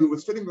kuroi, do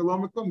what's fitting. You know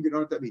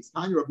what that means.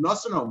 Tanya Rav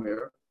Nassan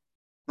Omer.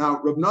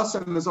 Now, Rav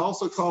Nassan is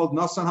also called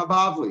Nassan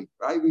Habavli,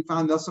 right? We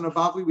found Nassan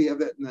Habavli. We have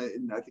that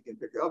in I think in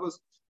Pirkei Avos.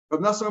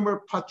 Rav Nassan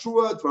Omer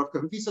patrua.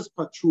 If he says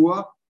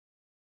patrua,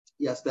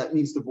 yes, that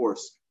means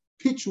divorce.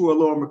 Pitrua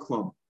lo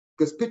maklum,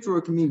 because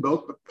pitrua can mean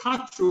both, but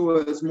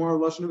patrua is more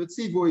lashon of a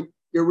tzivoy.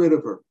 Get rid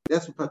of her.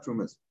 That's what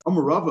patrum is.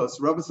 Ravas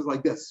is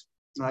like this,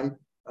 right?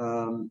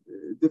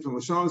 Different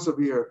lashonos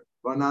over here.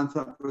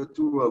 Vananta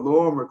patrua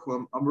lo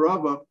maklum.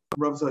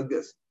 Ravas is like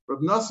this. Rav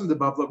Nassan de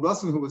Bavla, Rav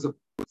Nassan, who was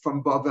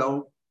from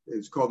Bavel,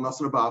 is called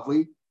Nassan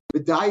Bavli.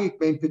 V'dayik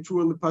bein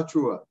pitrua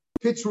lepatrua.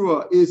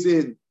 Pitrua is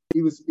in.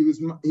 He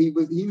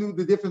knew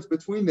the difference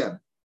between them.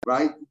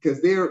 Right?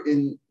 Because there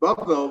in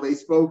Bavel, they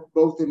spoke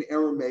both in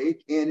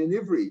Aramaic and in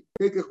Ivri.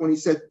 When he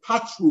said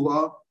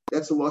patrua,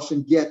 that's a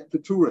lashon get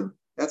peturin.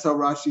 That's how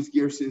Rashi's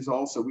girsa is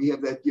also. We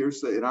have that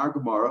girsa in our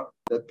Gemara,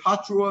 that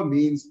patrua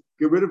means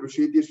get rid of her.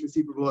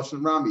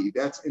 Rami.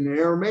 That's in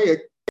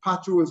Aramaic.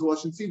 Patrua is a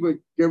lashon siva,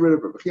 get rid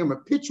of her.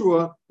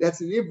 Pitrua, that's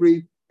in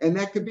Ivri, and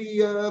that could be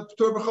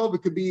P'tur b'chol.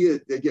 It could be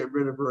they get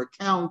rid of her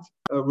account,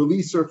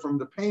 release her from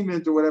the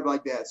payment or whatever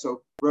like that.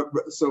 So Rav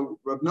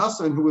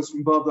Nassan, who was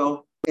from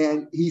Bavel,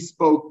 and he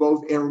spoke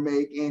both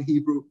Aramaic and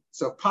Hebrew.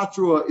 So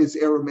patrua is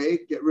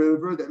Aramaic, get rid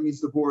of her, that means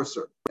divorce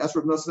her. That's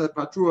what Nassan said,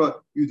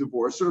 patrua, you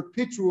divorce her.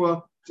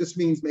 Pitrua just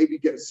means maybe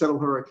settle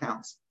her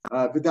accounts.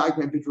 V'dayik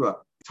ben pitrua.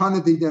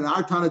 Tana Didin,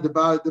 our Tana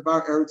Debar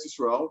Eretz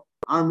Yisrael.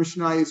 Our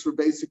Mishnayos were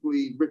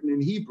basically written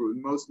in Hebrew.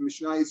 Most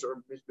Mishnayos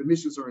the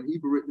Mishnahs are in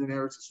Hebrew, written in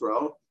Eretz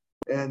Yisrael,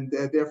 and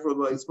therefore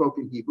they spoke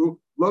in Hebrew.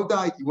 Lo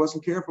daik, he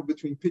wasn't careful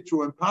between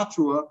pitrua and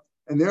patrua,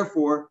 and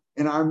therefore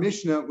in our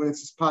Mishnah, when it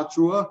says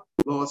patrua,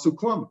 lo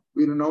asuklum,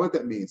 we don't know what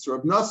that means. So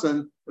Rav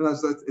Nassan,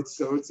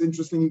 it's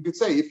interesting. You could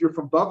say if you're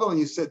from Bavel and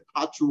you said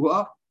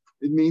patrua,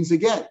 it means a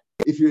get.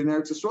 If you're in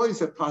Eretz Yisrael, you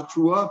said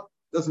patrua,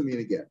 doesn't mean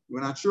a get.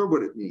 We're not sure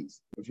what it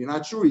means. If you're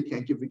not sure, you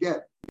can't give the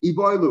get.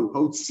 Iboilu,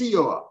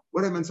 hotzioa.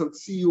 What it means,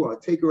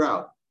 hotzioa, take her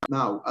out.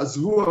 Now,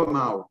 azvua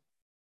mau,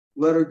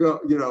 let her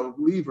go,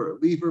 leave her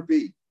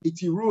be.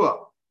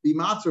 Itirua, be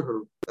matzah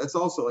her. That's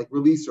also like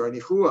release her.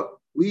 Anichua,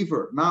 leave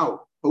her.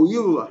 Mau,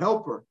 hoyilula,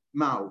 help her.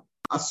 Mau,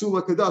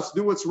 asula kadas,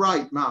 do what's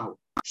right. Mau,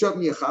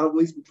 shavni echad, at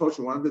least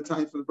one of the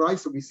times for the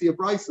brisa, we see a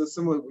brisa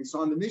similar to what we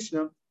saw in the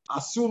Mishnah.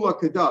 Asula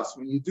kadas,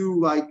 when you do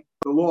like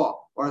the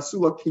law, or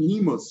asula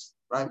kenimus.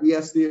 Right, we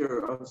asked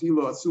there,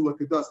 Asula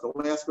Kadas. The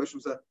last question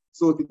was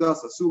Asula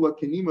Kadas, Asula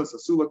Kenimas,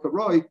 Asula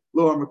Karoi,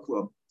 Lo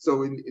Armaklum.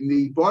 So in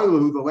the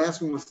Boilu, the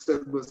last one was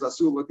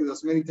Asula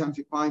Kadas. Many times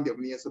you find that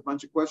when he has a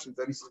bunch of questions,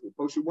 then he says,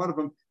 Poshet one of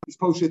them, he's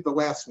Poshet the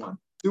last one.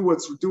 Do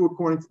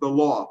according to the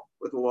law.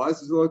 What the law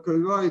is Asula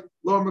Karoi,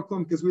 Lo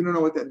Armaklum, because we don't know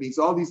what that means.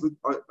 All these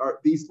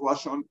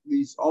lashon,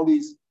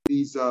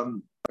 these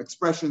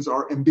expressions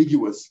are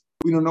ambiguous.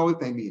 We don't know what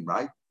they mean,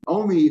 right?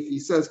 Only if he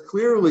says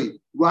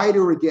clearly, write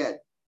her again.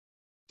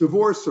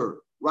 Divorce her,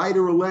 write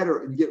her a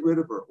letter and get rid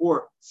of her,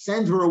 or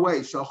send her away.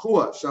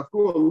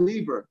 Shafua,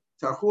 leave her.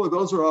 Tarchua,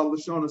 those are all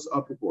lashonas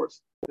of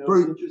divorce. It's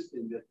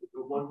interesting that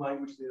the one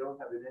language they don't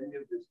have in any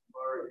of this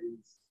Torah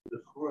is the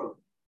Chorah.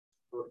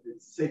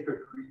 It's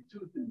sacred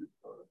tooth in the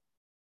Torah.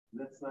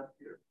 And that's not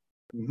here.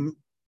 Mm-hmm.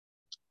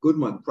 Good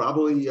one.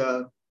 Probably.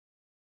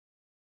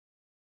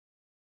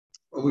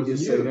 What would you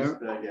say there?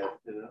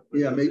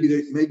 Yeah,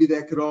 maybe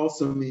that could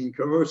also mean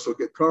chorus or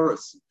get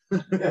chorus.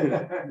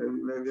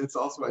 Maybe that's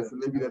also why.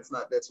 Maybe that's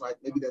not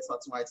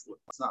why it's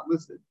not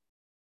listed.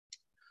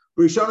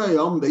 Rishon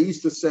Yom, they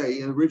used to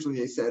say, and originally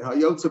they said,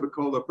 Hayotze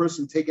b'kol, a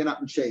person taken out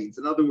in chains.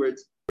 In other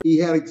words, he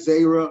had a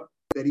gzeira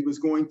that he was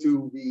going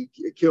to be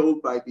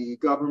killed by the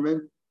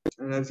government,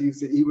 and as he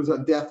said, he was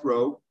on death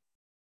row,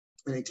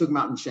 and they took him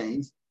out in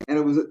chains. And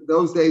it was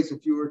those days,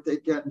 if you were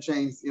taken out in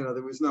chains,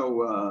 there was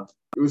no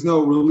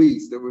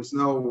release, there was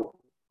no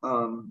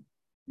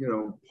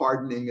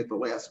pardoning at the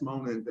last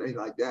moment, anything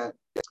like that.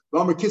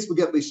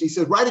 He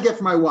said, write a get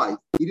for my wife.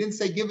 He didn't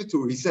say give it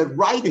to her. He said,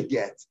 write a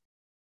get.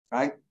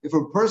 Right? If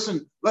a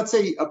person, let's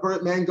say a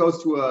man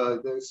goes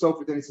to the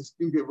sofa, then he says,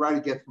 write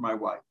a get for my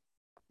wife.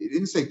 He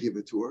didn't say give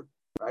it to her.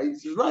 Right? He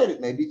says, write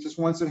it. Maybe he just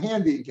wants it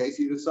handy in case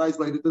he decides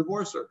later to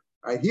divorce her.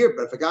 Right here,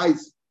 but if a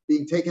guy's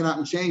being taken out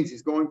in chains,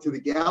 he's going to the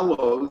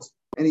gallows,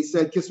 and he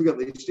said, you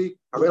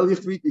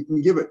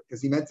can give it,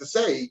 because he meant to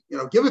say,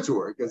 give it to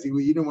her, because he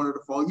didn't want her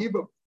to fall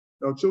yibum.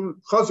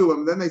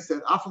 And then they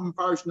said,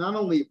 not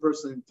only a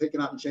person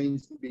taken out in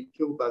chains to be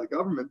killed by the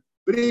government,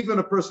 but even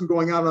a person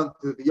going out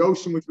onto the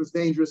ocean, which was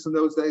dangerous in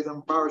those days,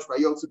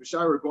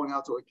 going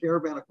out to a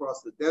caravan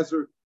across the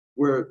desert,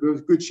 where there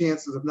was good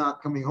chances of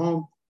not coming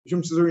home.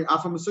 Even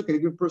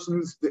a person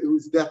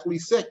who's deathly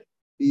sick,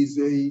 he's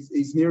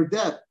near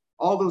death.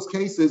 All those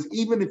cases,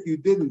 even if you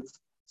didn't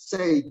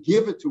say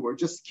give it to her,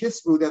 just kiss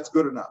food, that's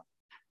good enough.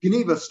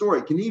 Geneva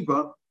story.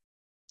 Geneva,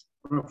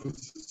 I don't know if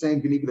it's the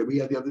same Geneva that we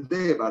had the other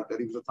day about that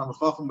he was a Talmid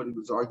Chacham, but he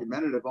was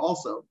argumentative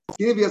also.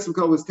 Geneva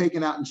Yesukah was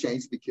taken out in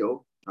chains to be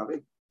killed.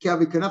 When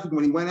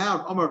he went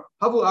out, Omar,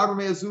 I owe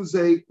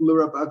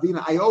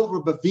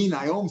Rabavina,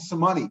 I owe him some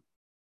money.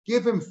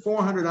 Give him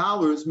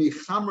 $400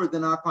 michamer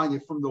than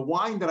harpanya from the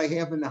wine that I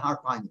have in the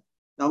harpanya.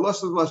 Now,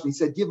 he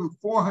said, give him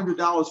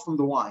 $400 from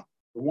the wine.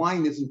 The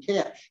wine is in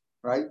cash,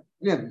 right?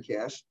 He didn't have in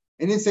cash.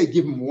 And didn't say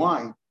give him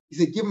wine. He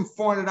said, give him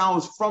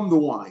 $400 from the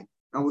wine.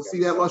 Now, we'll see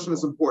that Lashon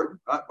is important.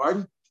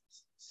 Pardon?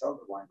 Sell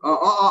the wine.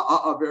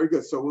 Very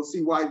good. So we'll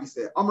see why he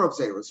said. Amr Rav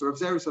Zera. So Rav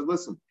Zera said,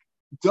 listen,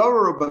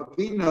 Dara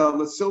Rabavina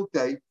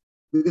Lasilte,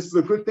 this is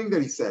a good thing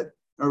that he said.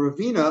 Now,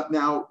 Ravina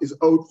now is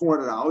owed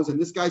 $400,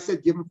 and this guy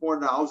said, give him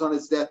 $400 on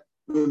his debt.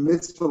 The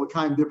mitzvah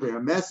l'kaim divrei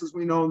hames, as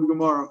we know in the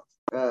Gemara,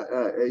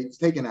 he's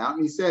taken out,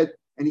 and he said,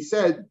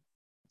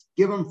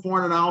 give him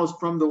 $400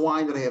 from the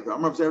wine that I have.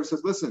 Amar Zera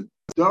says, listen,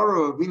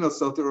 Dara Ravina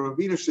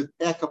Ravina should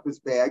pack up his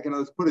bag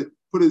and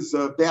put his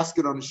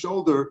basket on his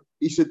shoulder.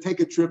 He should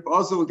take a trip.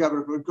 Also, go to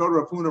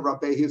Rav Huna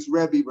Rabbe, his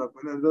Rebbe.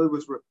 In other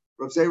words,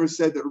 Rav Zera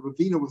said that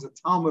Ravina was a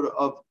Talmud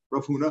of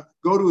Rav Huna.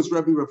 Go to his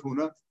Rebbe Rav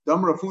Huna.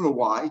 Dam Rav Huna,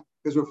 why?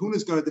 Because Rav Huna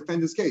is going to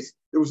defend his case.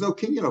 There was no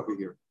kinyan over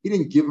here. He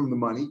didn't give him the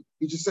money.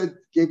 He just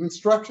gave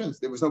instructions.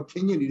 There was no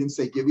kinyan. He didn't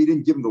say give. He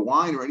didn't give him the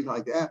wine or anything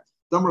like that.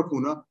 Dam Rav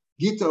Huna.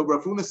 Gita,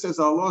 Rav Huna says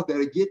Allah that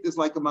a git is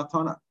like a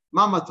matana.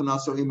 Ma matana,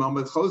 so imam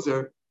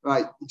choser,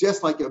 right?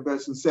 Just like a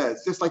person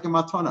says, just like a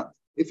matana.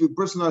 If a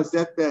person on his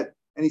deathbed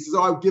and he says,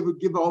 "Oh, I'll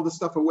give all this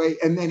stuff away,"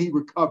 and then he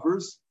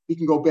recovers, he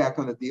can go back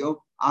on the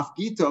deal. Af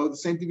gito, the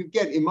same thing you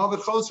get. Imam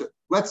choser.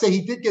 Let's say he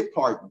did get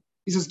pardoned.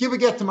 He says, "Give a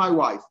get to my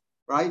wife,"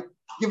 right?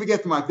 Give a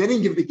get to my wife. They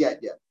didn't give the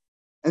get yet,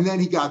 and then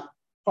he got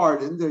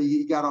pardoned. Or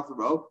he got off the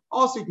road.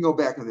 Also, you can go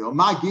back on the deal.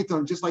 My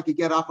gito, just like you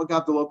get off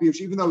got the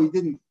lopish, even though he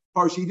didn't.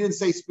 He didn't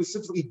say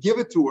specifically give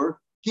it to her.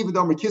 Even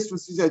though he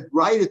said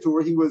write it to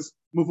her. He was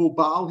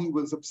muvubal. He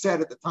was upset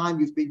at the time.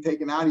 He was being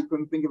taken out. He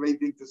couldn't think of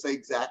anything to say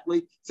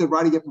exactly. He said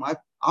write it to my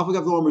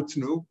afagav domer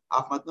tenu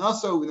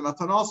afmatnaso with the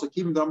matan also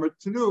keeping domer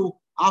tenu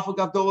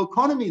afagav dolo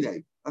economy.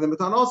 And the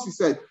matan also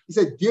said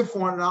give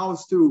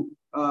 $400 to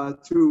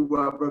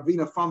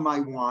Ravina from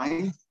my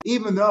wine,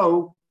 even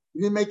though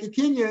you didn't make a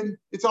kinyan.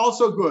 It's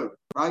also good,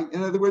 right?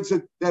 In other words,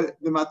 that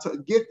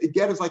the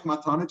get is like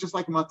matana, just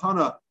like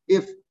matana.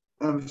 If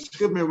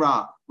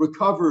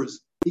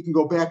recovers, he can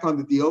go back on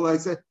the deal. I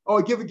said,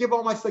 "Oh, give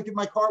all my stuff, give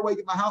my car away,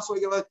 give my house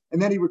away,"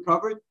 and then he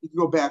recovered. He can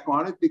go back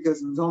on it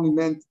because it was only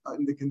meant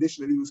in the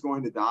condition that he was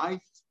going to die.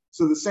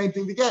 So the same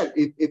thing to get.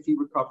 If he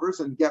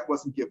recovers and get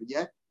wasn't given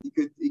yet, he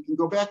can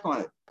go back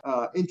on it.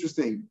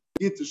 Interesting.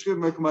 So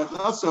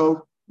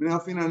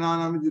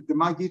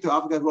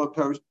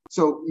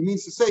it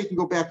means to say he can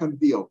go back on the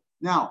deal.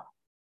 Now,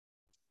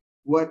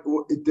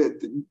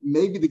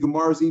 maybe the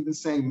Gemara is even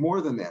saying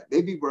more than that.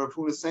 Maybe what Rav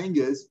Huna is saying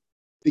is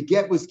the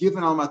get was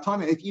given al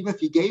matana. Even if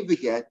he gave the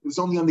get, it was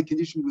only on the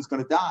condition he was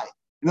going to die.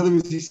 In other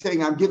words, he's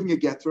saying I'm giving a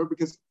get to her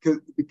because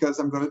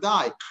I'm going to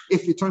die.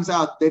 If it turns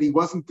out that he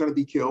wasn't going to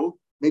be killed,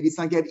 maybe it's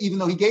not get, even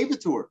though he gave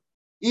it to her.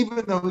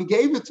 Even though he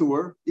gave it to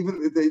her,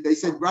 even they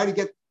said write a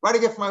get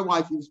for my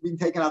wife. He was being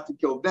taken out to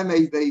kill. Then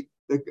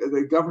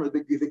the government,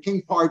 the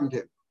king pardoned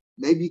him.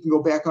 Maybe you can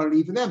go back on it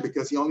even then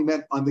because he only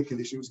meant on the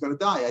condition he was going to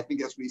die. I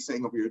think that's what he's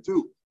saying over here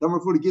too. You can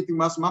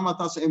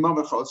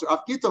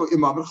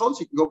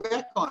go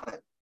back on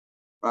it,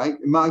 right?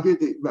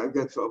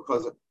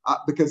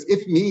 Because if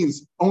it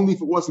means only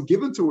if it wasn't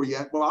given to her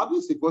yet, well,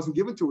 obviously if it wasn't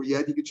given to her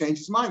yet, he could change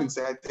his mind and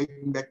say, I'm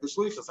taking back the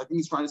shlichus. I think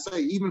he's trying to say,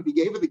 even if he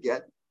gave her the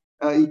get,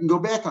 you can go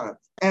back on it.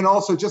 And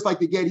also, just like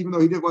the get, even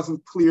though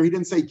wasn't clear, he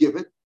didn't say give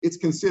it, it's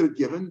considered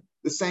given.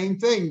 The same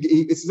thing,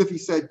 it's as if he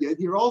said get.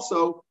 Here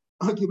also,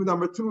 given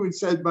number 2, and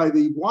said by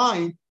the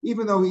wine,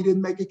 even though he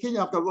didn't make a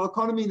kinyan, the law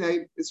economy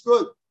name, it's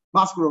good.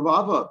 Maskar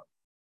Ravava,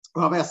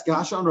 Rav asked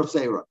Gasha and Rav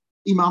Zera.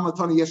 Imam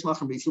Matana Yesh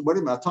Lachem Misa. What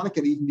if Matana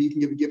can even be, you can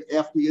give a gift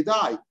after you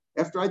die?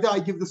 After I die,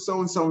 give the so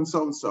and so and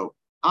so and so.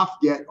 Af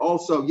get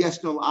also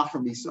Yesh No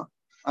Lachem Misa.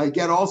 I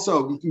get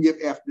also you can give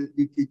after.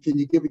 Can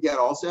you give a get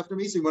also after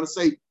Misa? You want to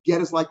say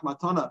get is like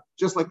Matana,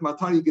 just like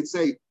Matana. You could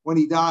say when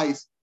he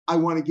dies, I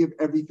want to give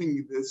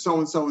everything so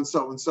and so and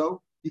so and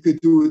so. You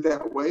could do it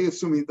that way,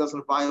 assuming it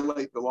doesn't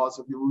violate the laws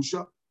of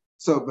Yerusha.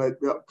 So, but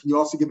can you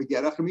also give a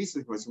get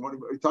achamisa? What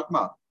are you talking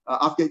about?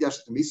 Afget yash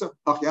achamisa.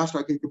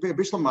 Afyashra can compare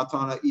bishlam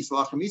matana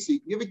isla achamisa. You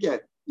can give a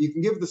get. You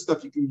can give the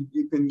stuff. You can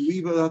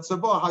leave it at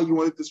sabah how you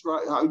want to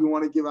describe how you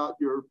want to give out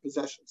your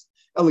possessions.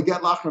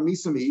 Elaget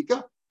lachamisa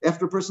meika.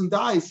 After a person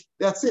dies,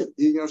 that's it.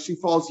 She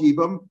falls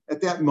yibam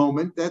at that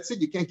moment. That's it.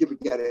 You can't give a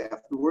get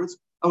afterwards.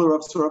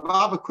 So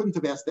Rava couldn't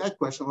have asked that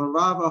question.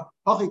 Rava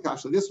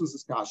hachikasha. This was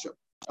his kasha.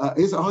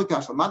 Here's a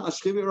hachikasha.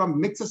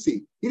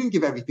 He didn't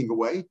give everything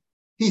away.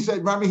 He said,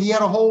 remember, he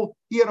had a whole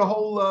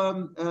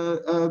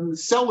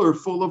cellar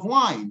full of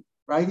wine,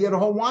 right? He had a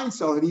whole wine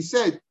cellar. And he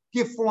said,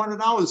 give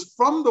 $400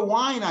 from the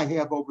wine I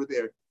have over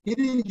there. He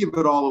didn't give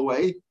it all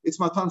away. It's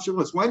matan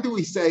shavuos. When do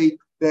we say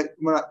that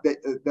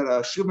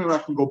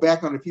Shilmei can go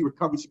back on, if he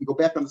recovers, he can go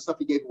back on the stuff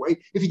he gave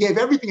away? If he gave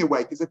everything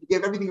away, because if he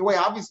gave everything away,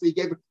 obviously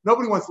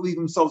nobody wants to leave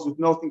themselves with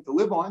nothing to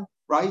live on,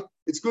 right?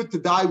 It's good to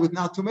die with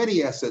not too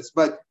many assets,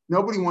 but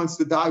nobody wants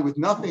to die with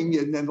nothing.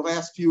 And then the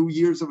last few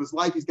years of his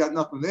life, he's got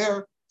nothing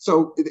there.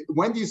 So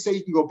when do you say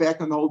you can go back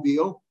on the whole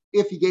deal?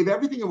 If he gave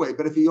everything away,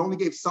 but if he only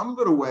gave some of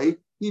it away,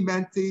 he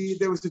meant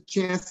there was a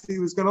chance he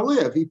was going to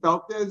live. He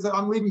felt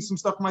I'm leaving some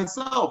stuff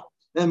myself.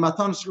 Then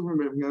Matan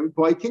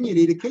boy, can you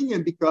need a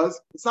kinyan because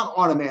it's not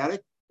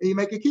automatic, and you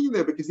make a kinyan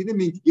there because he didn't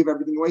mean to give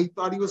everything away. He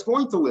thought he was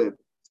going to live.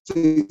 So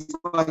it's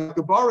like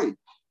a bari.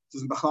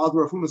 Says Bachal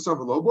Rafuna serve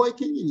a low boy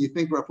kinyan. You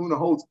think Rafuna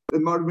holds the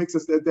mother makes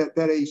us that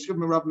a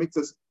Shivman Rav makes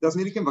us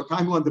doesn't need a kinyan, but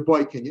Kaimu on the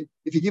boy kinyan.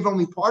 If you give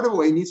only part of it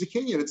away, he needs a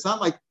kinyan. It's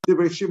not like the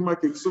Shivman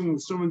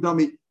Suman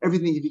dummy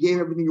everything. If you gave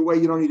everything away,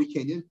 you don't need a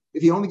kinyan.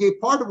 If he only gave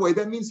part away,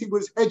 that means he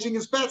was hedging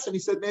his bets and he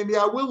said maybe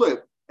I will live.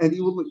 And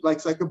he will look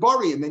like a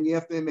bari, and then you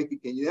have to make a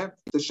kinyan there.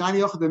 The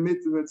shiny the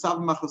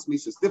machos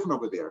misa is different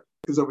over there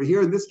because over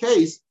here in this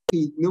case,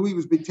 he knew he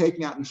was being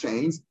taken out in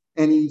chains.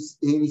 And he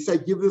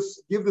said, give the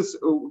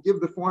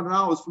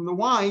 $400 from the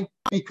wine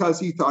because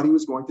he thought he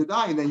was going to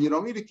die, and then you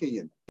don't need a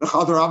kinyan. The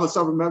Chadar Abba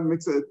Savar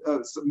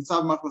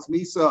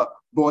makes a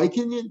boy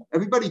kinyan.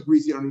 Everybody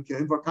agrees you don't need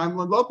kinyan. V'kaim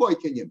lo boy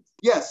kinyan.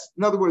 Yes,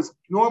 in other words,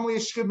 normally a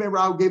shchibmei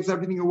rao gives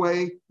everything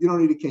away, you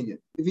don't need a kinyan.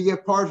 If you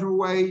give part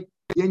away,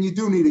 then you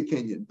do need a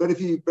kinyan. But if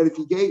he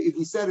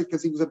said it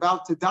because he was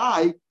about to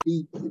die,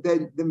 then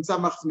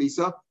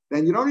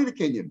you don't need a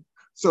kinyan.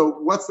 So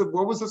what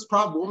was this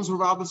problem? What was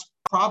Rabba's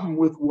problem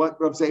with what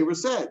Rav Zera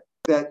said?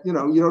 That you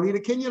don't need a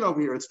kinyan over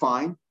here. It's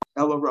fine.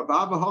 Ella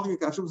Rabba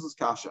was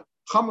kasha.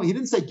 He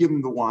didn't say give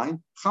him the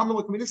wine. He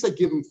didn't say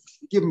give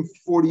him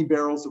 40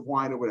 barrels of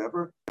wine or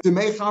whatever.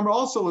 Demei Chamer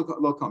also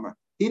lo kamer.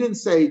 He didn't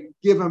say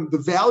give him the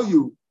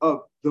value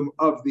of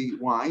the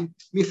wine.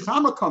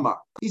 Michama kamar.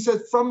 He said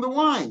from the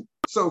wine.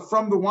 So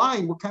from the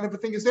wine, what kind of a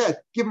thing is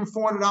that? Give him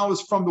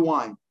 $400 from the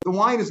wine. The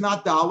wine is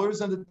not dollars,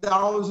 and the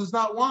dollars is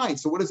not wine.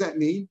 So what does that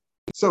mean?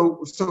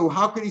 So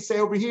how could he say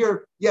over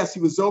here, yes,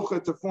 he was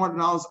zocha to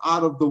 $400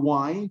 out of the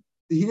wine.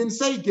 He didn't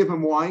say give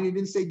him wine. He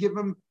didn't say give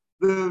him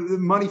the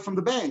money from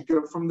the bank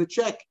or from the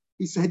check.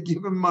 He said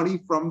give him money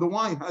from the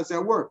wine. How does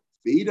that work?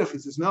 He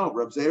says no.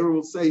 Rav Zera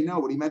will say no.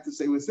 What he meant to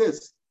say was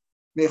this.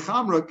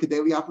 Mechamra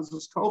kedeli apos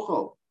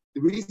kocho.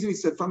 The reason he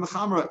said from the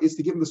chamra is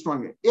to give him the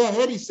stronger. Yeah,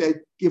 he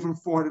said give him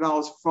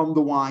 $400 from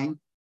the wine,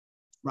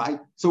 right?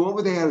 So what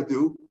would they have to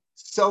do?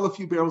 Sell a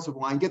few barrels of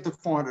wine, get the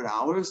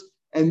 $400.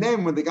 And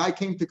then when the guy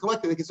came to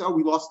collect it, they could say, oh,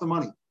 we lost the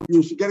money. You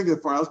were getting the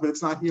 $400, but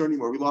it's not here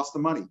anymore. We lost the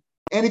money.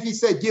 And if he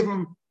said, give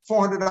him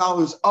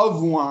 $400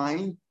 of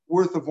wine,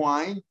 worth of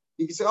wine,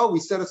 he could say, oh, we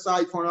set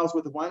aside $400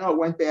 worth of wine. Oh, it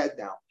went bad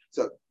now.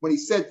 So when he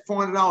said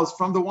 $400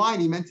 from the wine,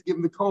 he meant to give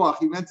him the koach.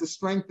 He meant to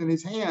strengthen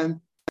his hand.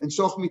 And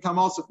shoch mitam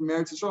also from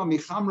Eretz Yisrael,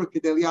 michamra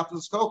kedeli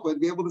apos kocha, to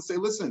be able to say,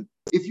 listen,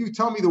 if you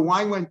tell me the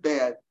wine went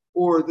bad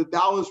or the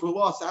dollars were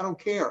lost, I don't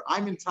care.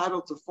 I'm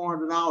entitled to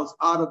 $400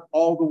 out of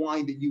all the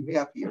wine that you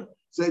have here.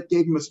 So that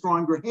gave him a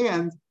stronger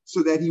hand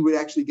so that he would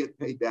actually get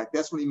paid back.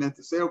 That's what he meant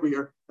to say over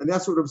here. And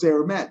that's what Rav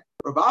Zera meant.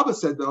 Rav Abba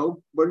said,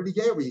 though, what did he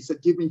give me? He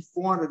said, give me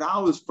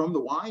 $400 from the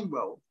wine.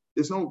 Well,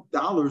 there's no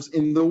dollars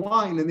in the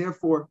wine, and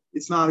therefore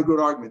it's not a good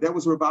argument. That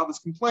was Rav Abba's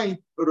complaint.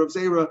 But Rav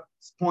Zera's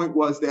point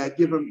was that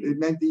it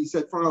meant that he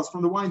said $400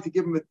 from the wine to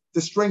give him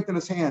to strengthen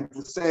his hand,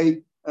 to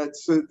say,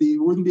 so that he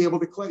wouldn't be able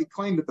to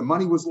claim that the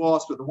money was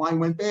lost or the wine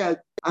went bad.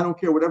 I don't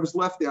care. Whatever's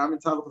left there, I'm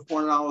entitled to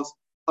 $400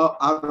 out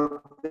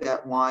of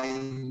that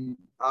wine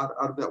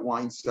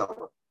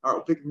cellar. All right,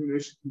 we'll pick it from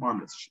the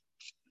tomorrow.